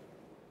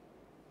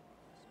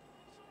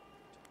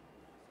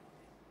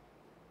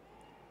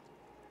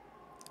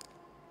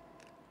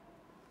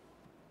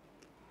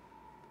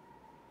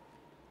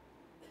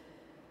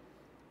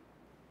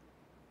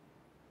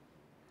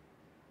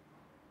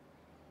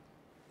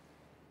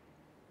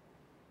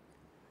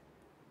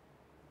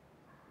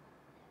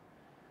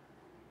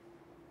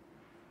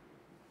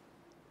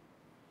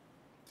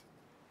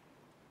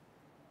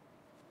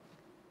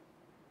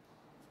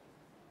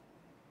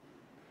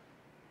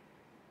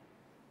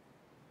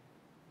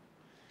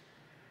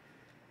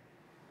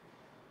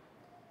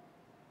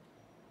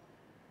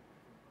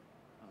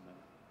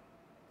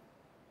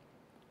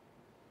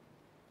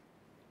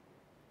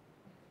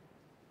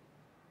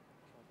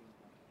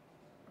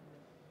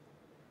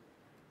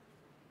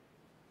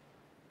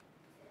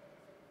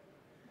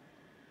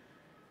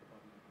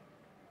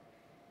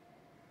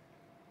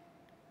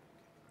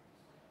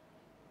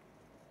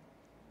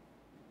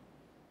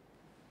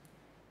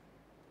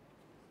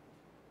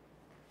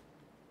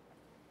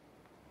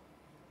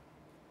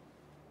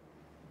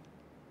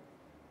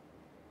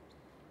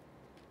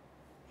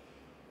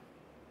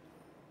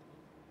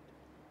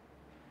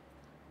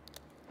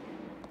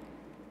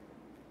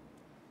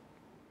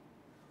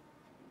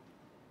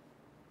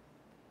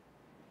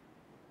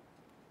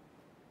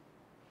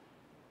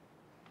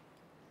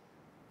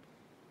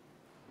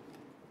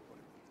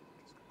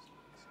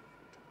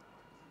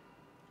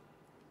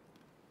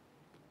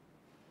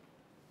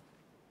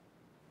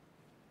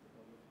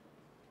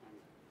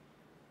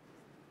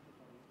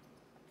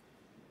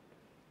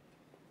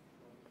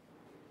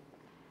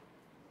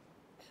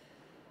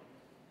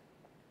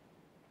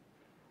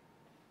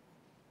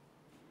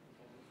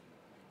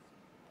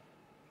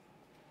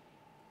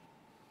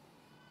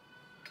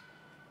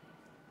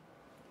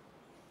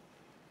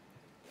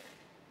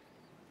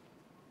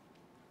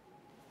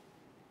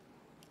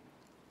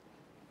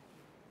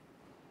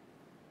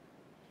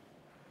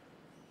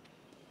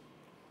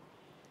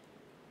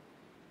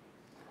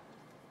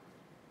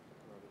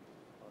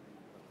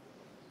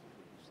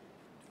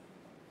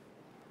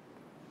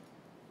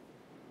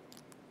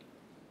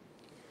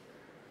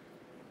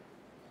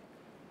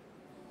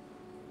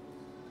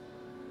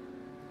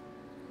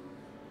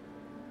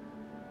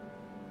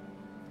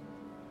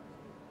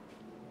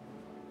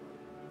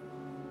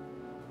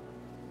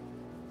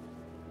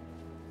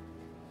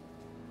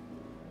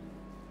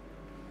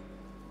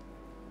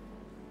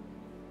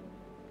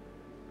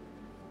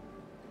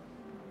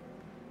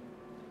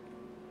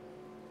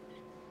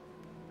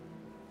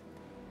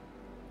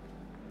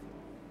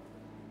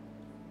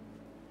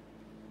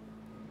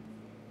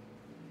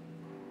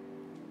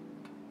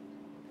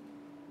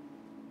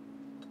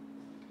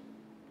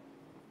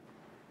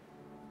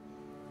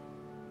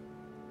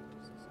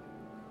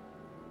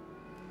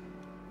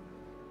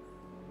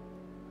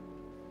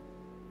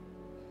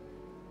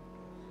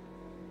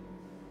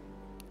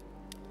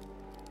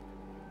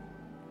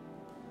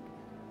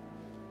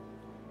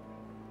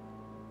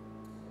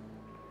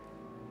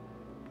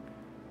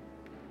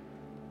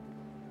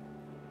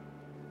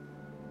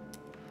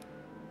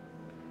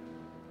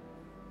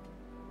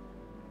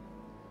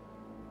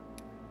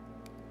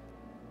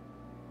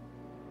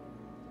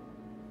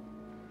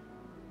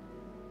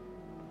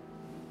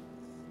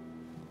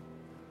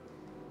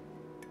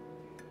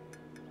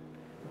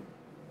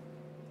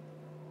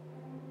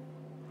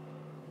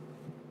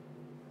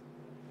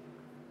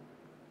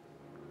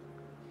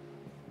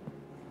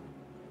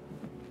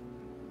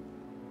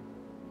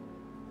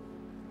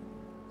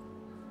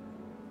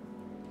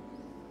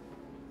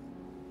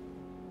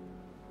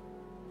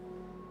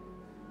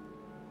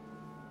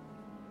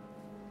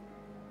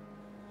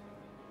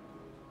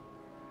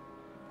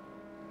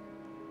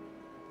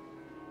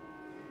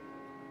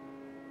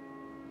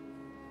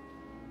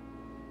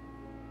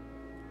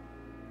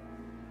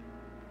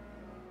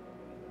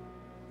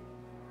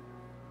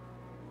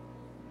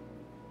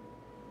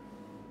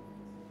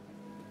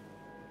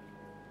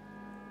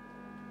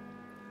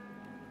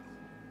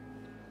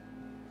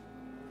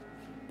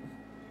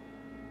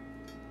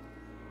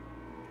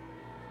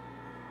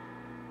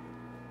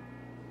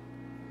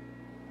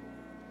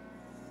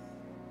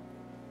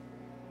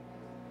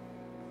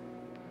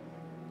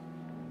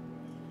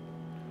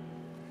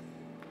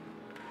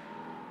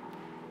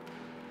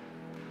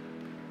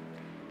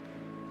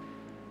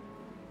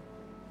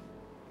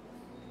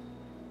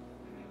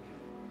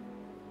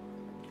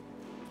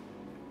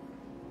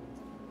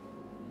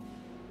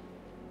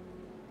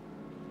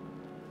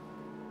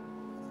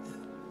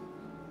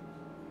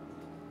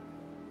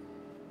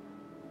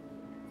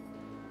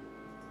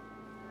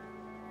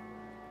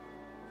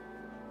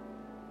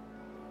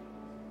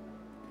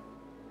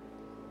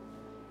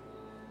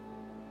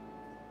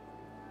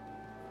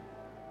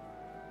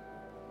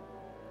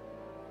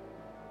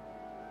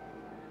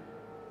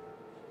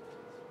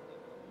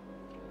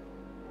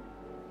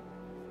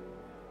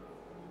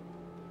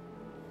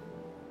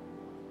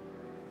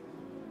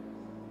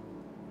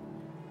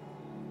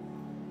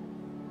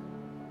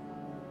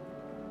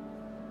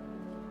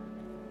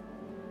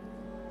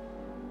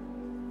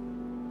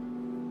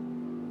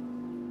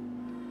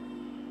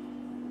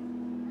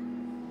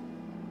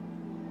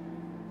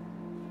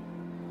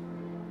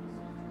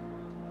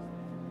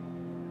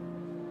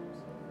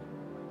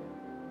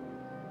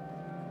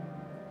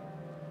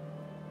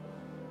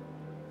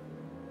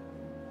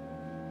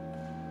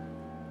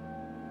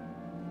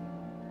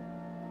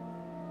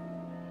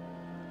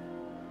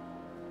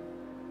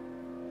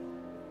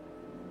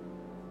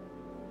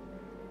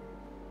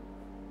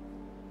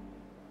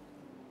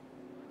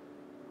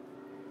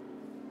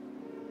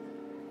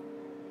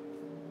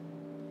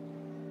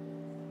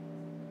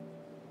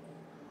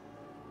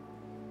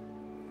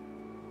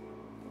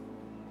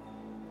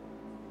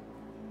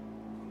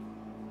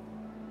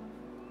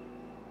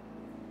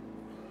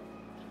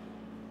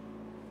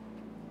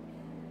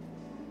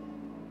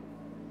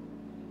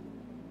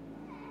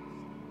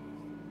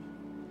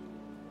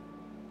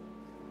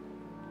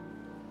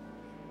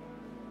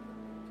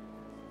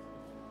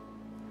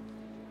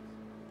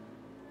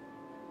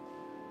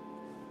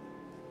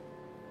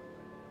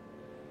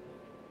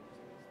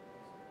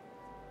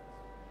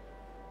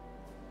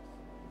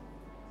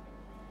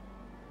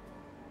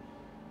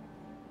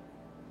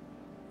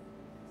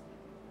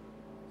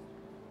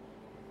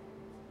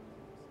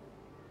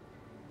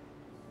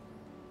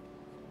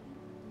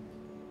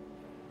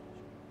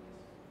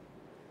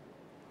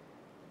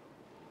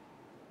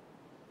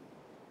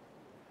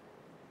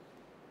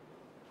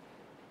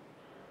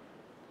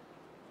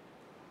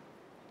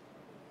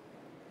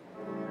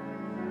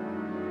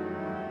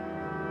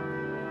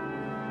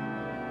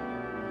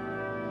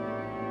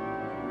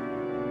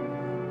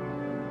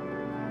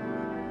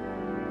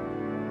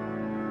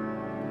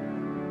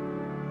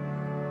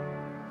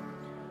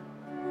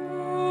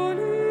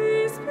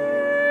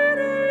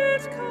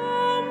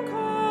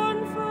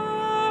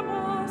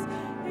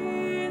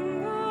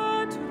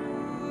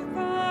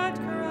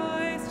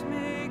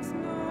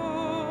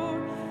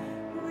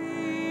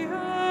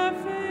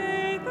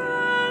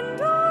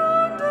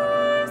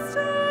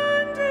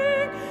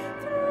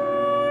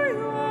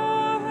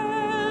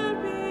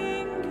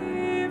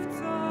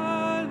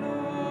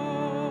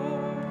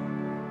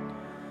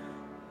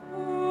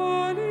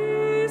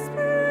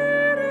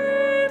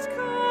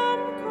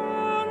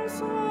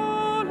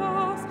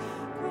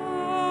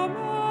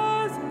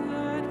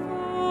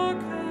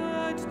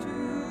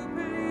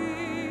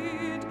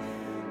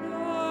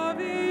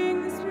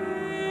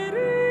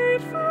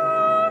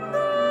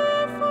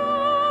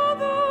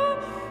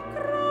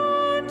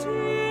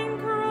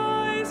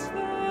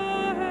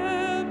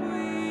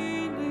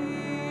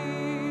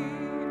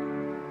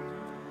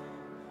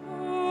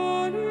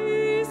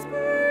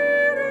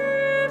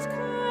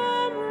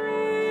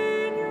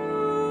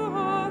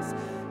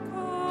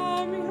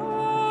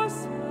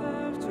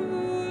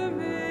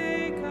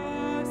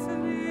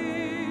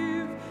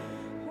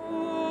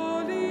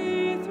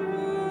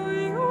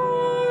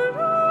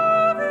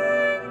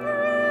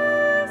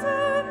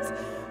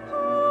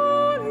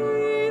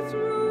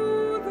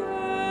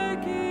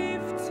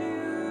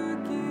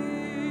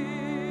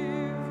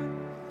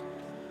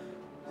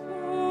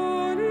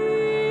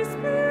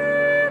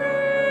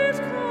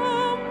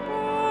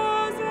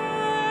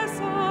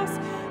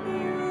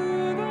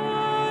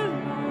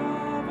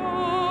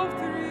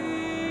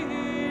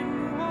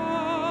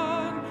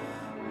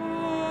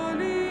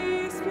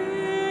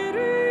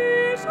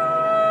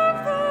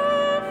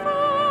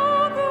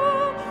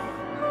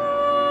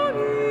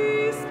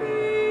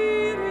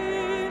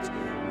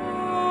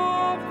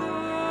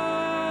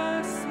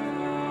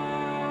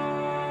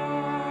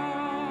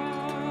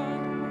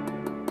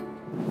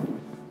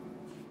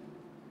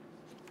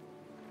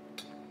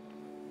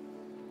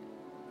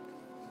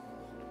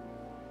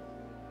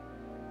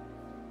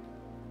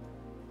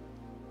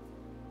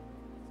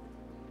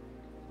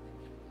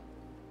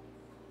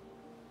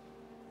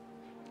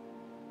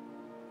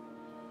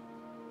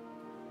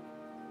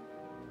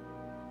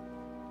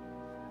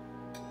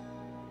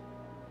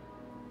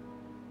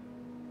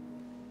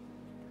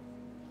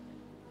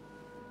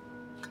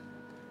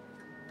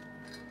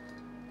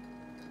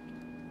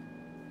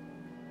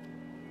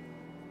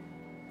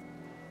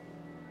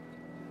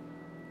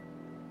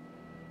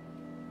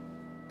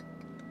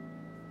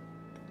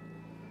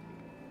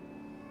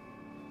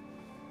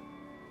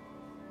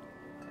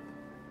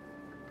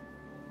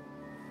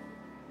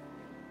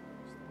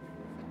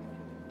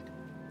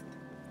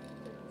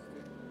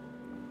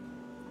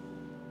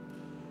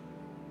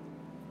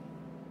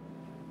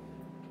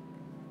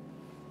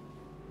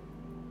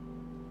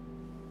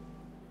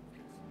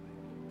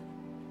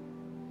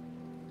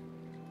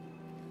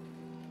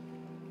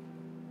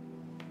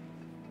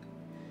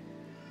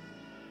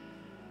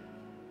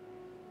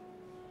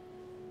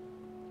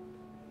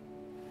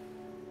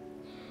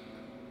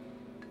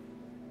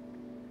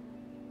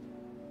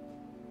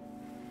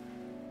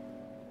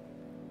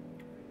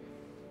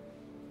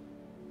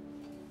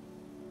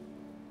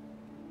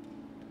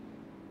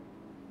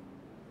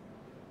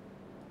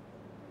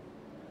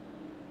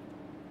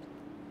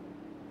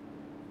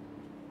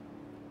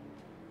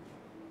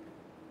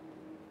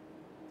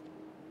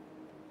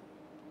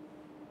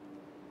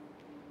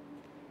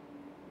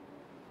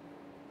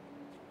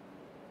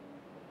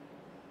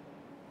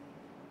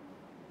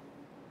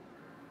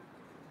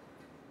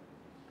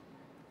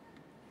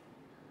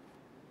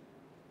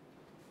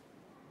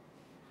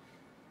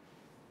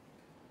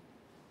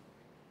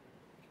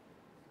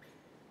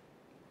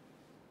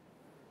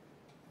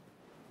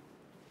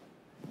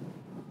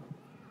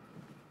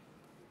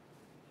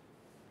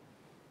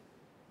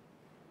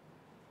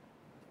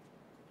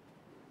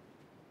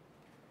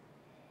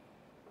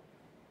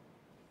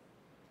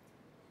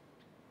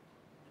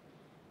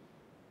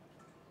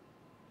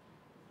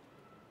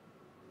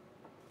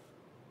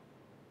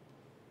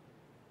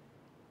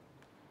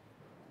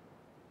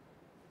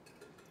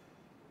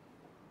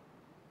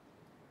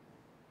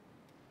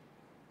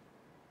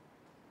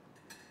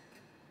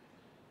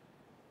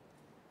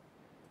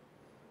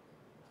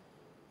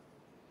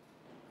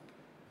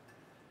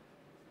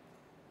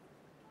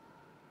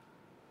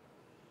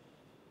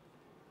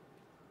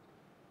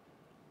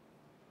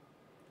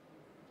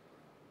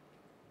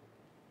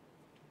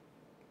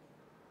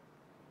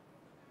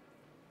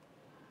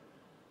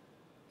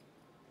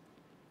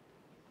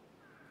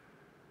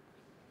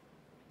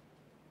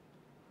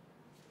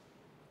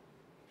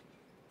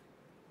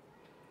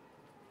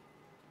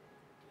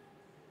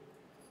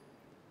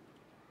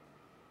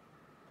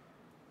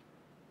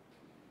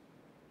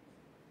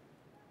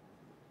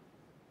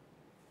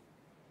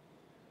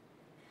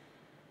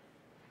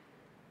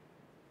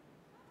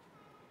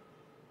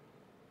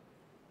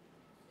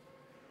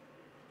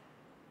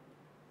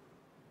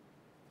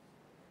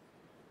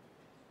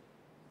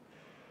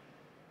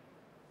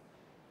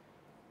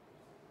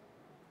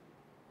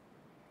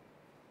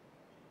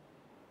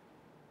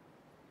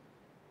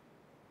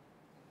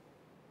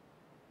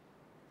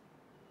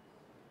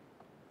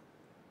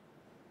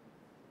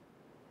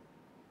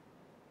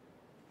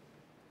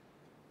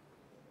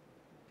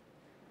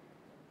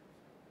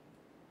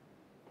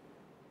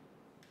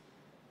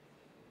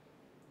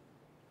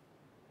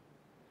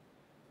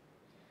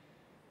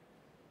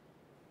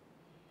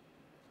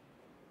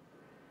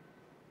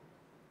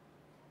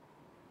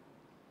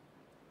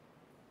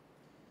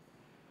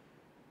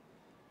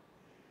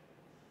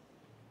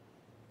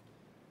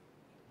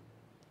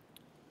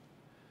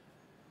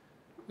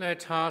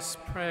 Let us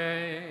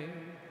pray.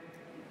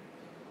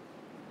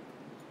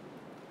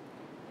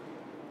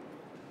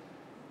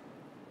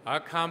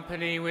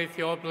 Accompany with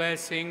your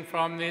blessing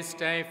from this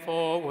day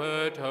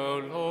forward, O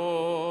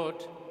Lord,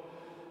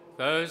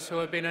 those who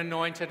have been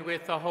anointed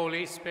with the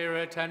Holy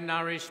Spirit and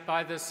nourished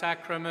by the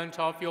sacrament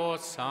of your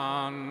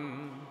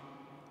Son,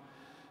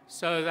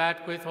 so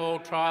that with all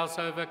trials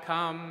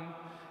overcome,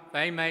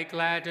 they may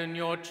gladden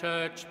your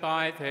church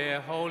by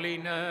their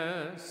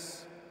holiness,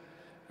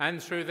 and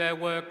through their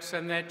works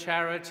and their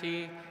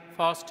charity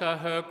foster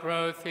her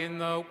growth in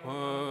the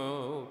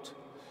world.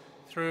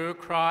 Through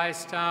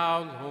Christ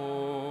our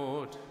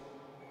Lord.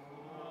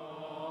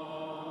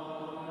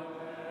 Amen.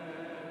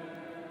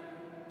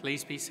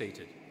 Please be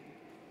seated.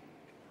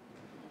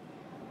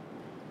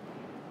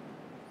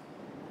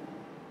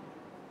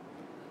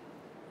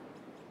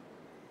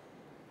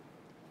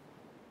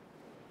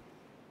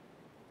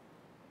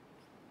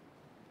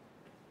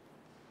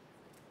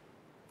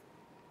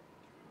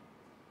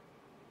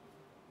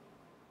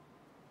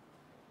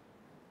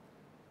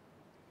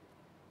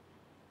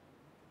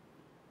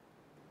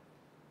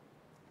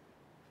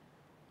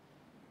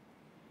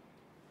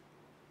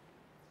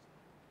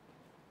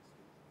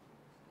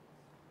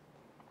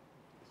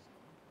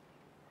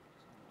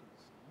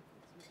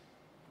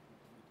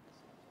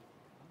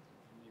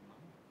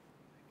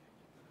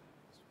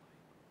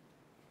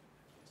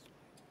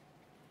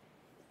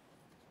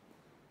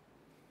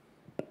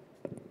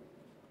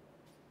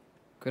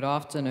 Good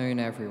afternoon,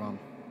 everyone.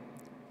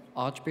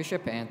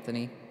 Archbishop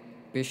Anthony,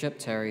 Bishop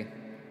Terry,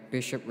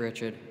 Bishop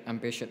Richard,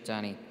 and Bishop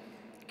Danny,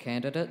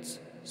 candidates,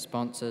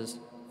 sponsors,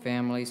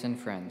 families, and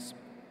friends.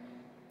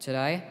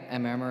 Today, a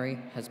memory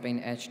has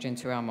been etched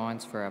into our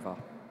minds forever.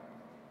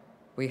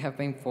 We have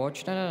been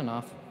fortunate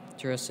enough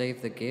to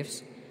receive the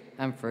gifts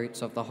and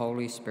fruits of the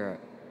Holy Spirit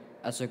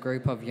as a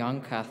group of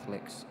young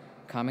Catholics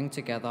coming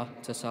together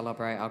to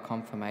celebrate our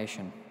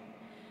confirmation,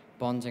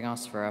 bonding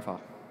us forever.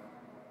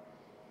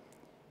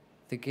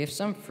 The gifts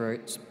and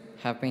fruits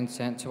have been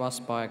sent to us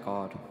by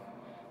God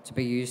to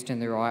be used in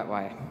the right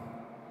way,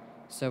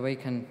 so we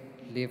can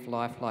live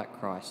life like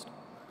Christ.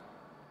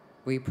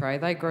 We pray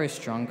they grow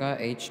stronger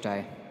each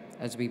day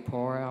as we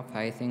pour our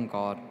faith in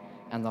God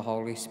and the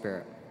Holy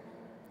Spirit.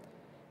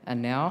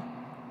 And now,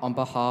 on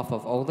behalf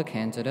of all the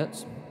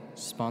candidates,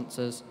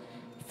 sponsors,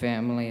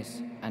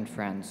 families, and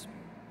friends,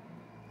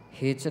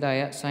 here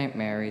today at St.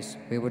 Mary's,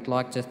 we would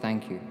like to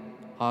thank you,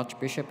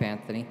 Archbishop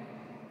Anthony,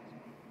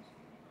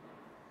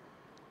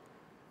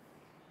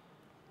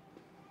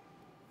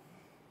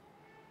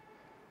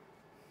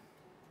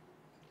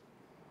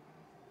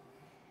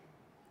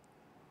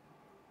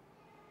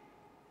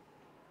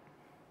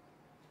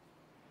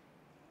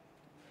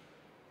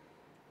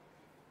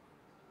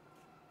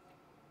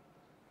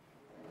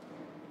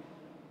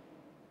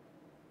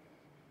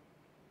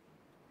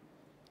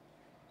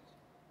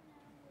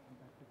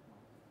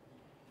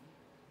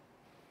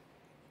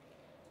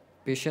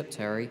 Bishop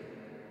Terry,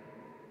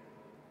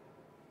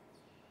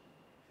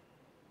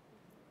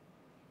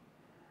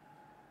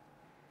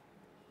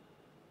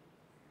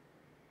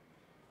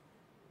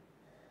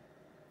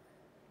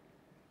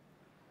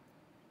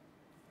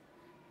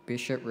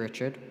 Bishop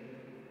Richard,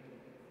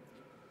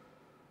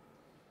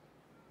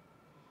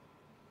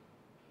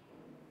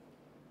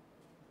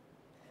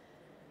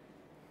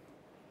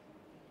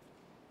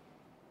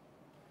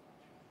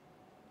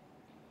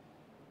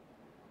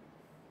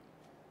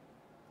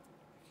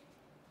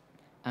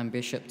 and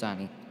Bishop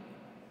Danny.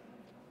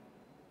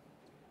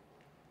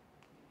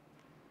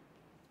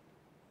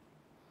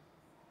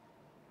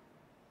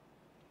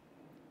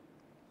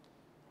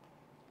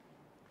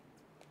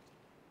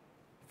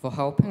 For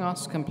helping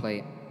us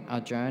complete our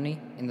journey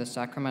in the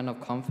sacrament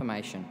of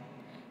confirmation,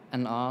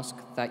 and ask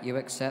that you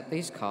accept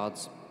these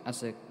cards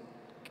as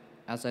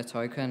a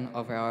token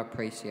of our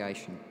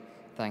appreciation.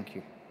 Thank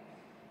you.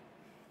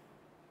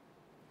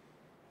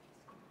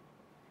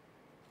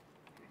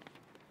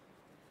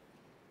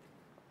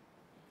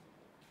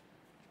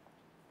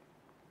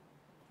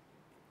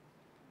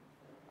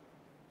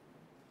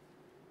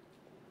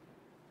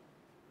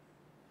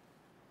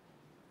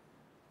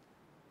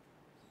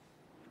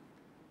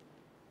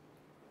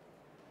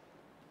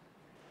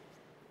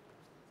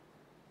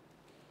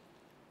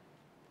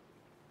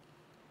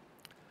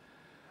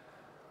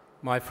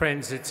 My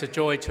friends, it's a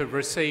joy to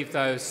receive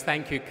those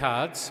thank you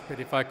cards,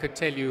 but if I could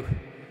tell you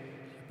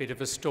a bit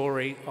of a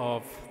story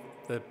of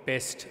the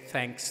best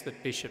thanks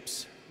that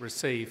bishops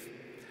receive.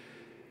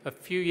 A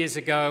few years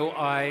ago,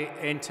 I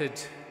entered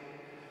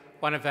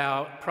one of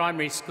our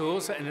primary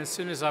schools, and as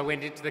soon as I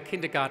went into the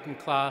kindergarten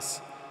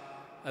class,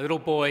 a little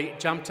boy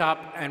jumped up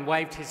and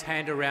waved his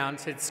hand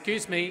around, said,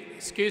 excuse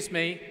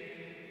me,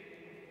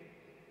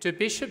 do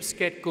bishops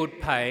get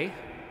good pay?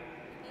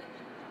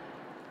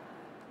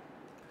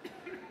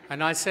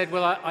 And I said,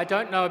 well, I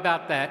don't know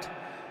about that,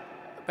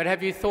 but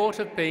have you thought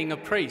of being a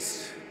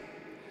priest?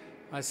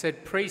 I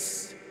said,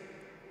 priests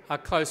are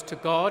close to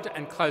God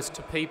and close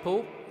to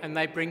people, and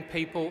they bring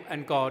people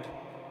and God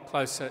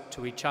closer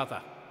to each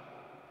other.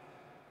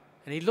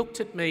 And he looked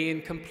at me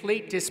in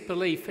complete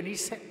disbelief and he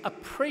said, a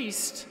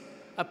priest,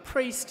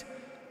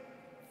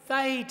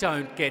 they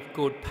don't get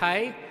good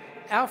pay.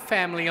 Our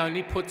family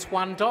only puts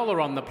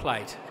 $1 on the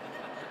plate.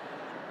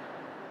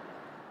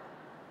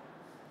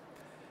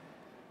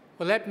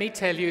 Well, let me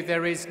tell you,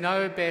 there is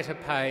no better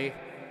pay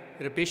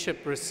that a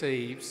bishop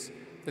receives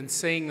than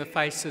seeing the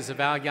faces of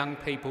our young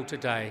people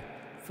today,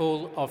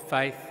 full of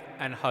faith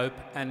and hope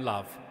and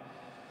love.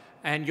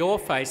 And your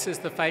faces,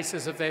 the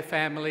faces of their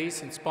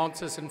families and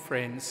sponsors and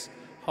friends,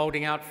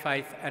 holding out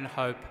faith and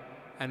hope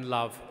and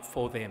love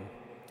for them.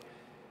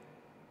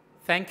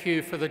 Thank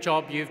you for the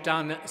job you've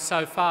done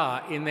so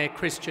far in their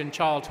Christian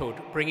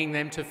childhood, bringing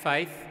them to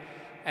faith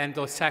and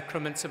the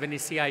sacraments of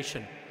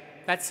initiation.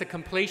 That's the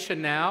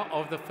completion now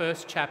of the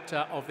first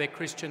chapter of their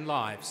Christian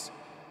lives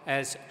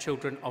as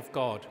children of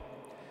God.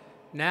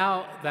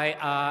 Now they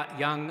are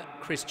young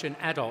Christian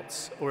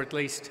adults, or at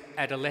least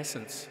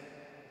adolescents.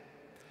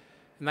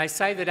 And they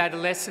say that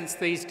adolescence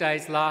these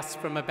days lasts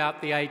from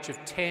about the age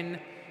of 10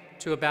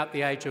 to about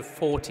the age of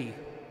 40.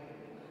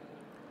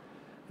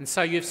 And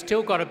so you've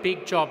still got a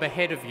big job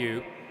ahead of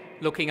you,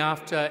 looking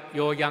after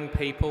your young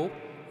people,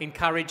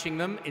 encouraging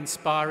them,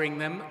 inspiring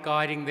them,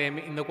 guiding them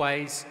in the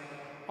ways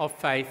of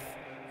faith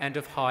and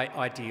of high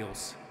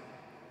ideals.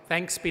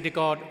 Thanks be to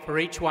God for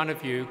each one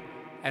of you,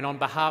 and on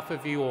behalf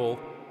of you all,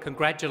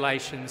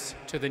 congratulations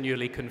to the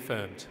newly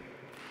confirmed.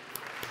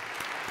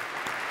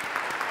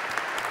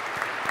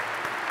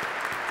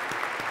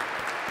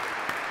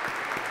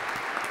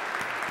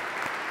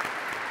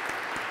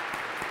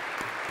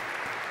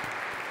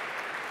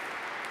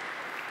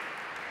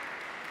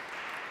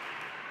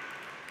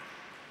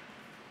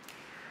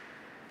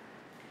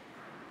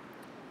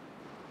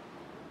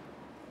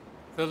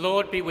 The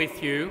Lord be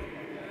with you.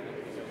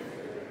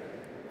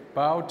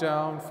 Bow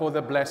down for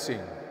the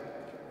blessing.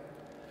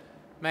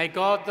 May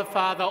God the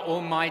Father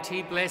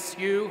Almighty bless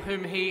you,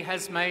 whom he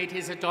has made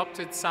his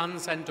adopted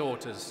sons and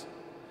daughters,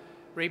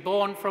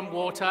 reborn from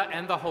water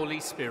and the Holy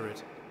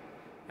Spirit,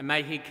 and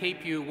may he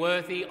keep you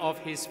worthy of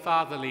his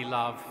fatherly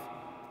love.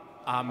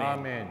 Amen.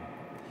 Amen.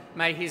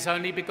 May his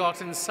only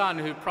begotten Son,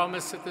 who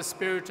promised that the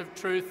Spirit of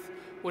truth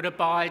would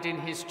abide in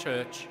his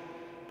church,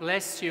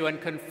 bless you and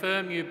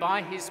confirm you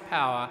by his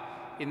power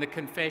in the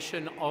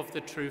confession of the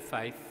true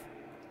faith.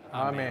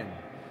 Amen.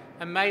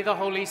 And may the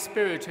Holy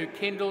Spirit, who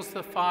kindles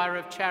the fire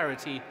of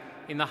charity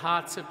in the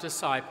hearts of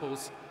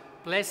disciples,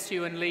 bless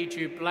you and lead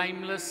you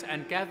blameless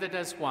and gathered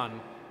as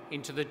one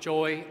into the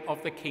joy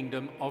of the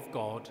kingdom of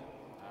God.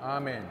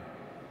 Amen.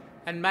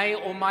 And may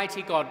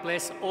Almighty God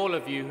bless all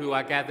of you who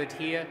are gathered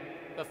here,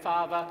 the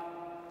Father,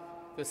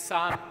 the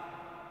Son,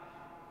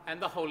 and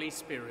the Holy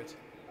Spirit.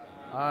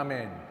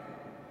 Amen.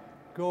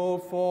 Go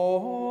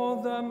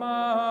for the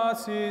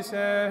masses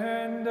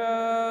and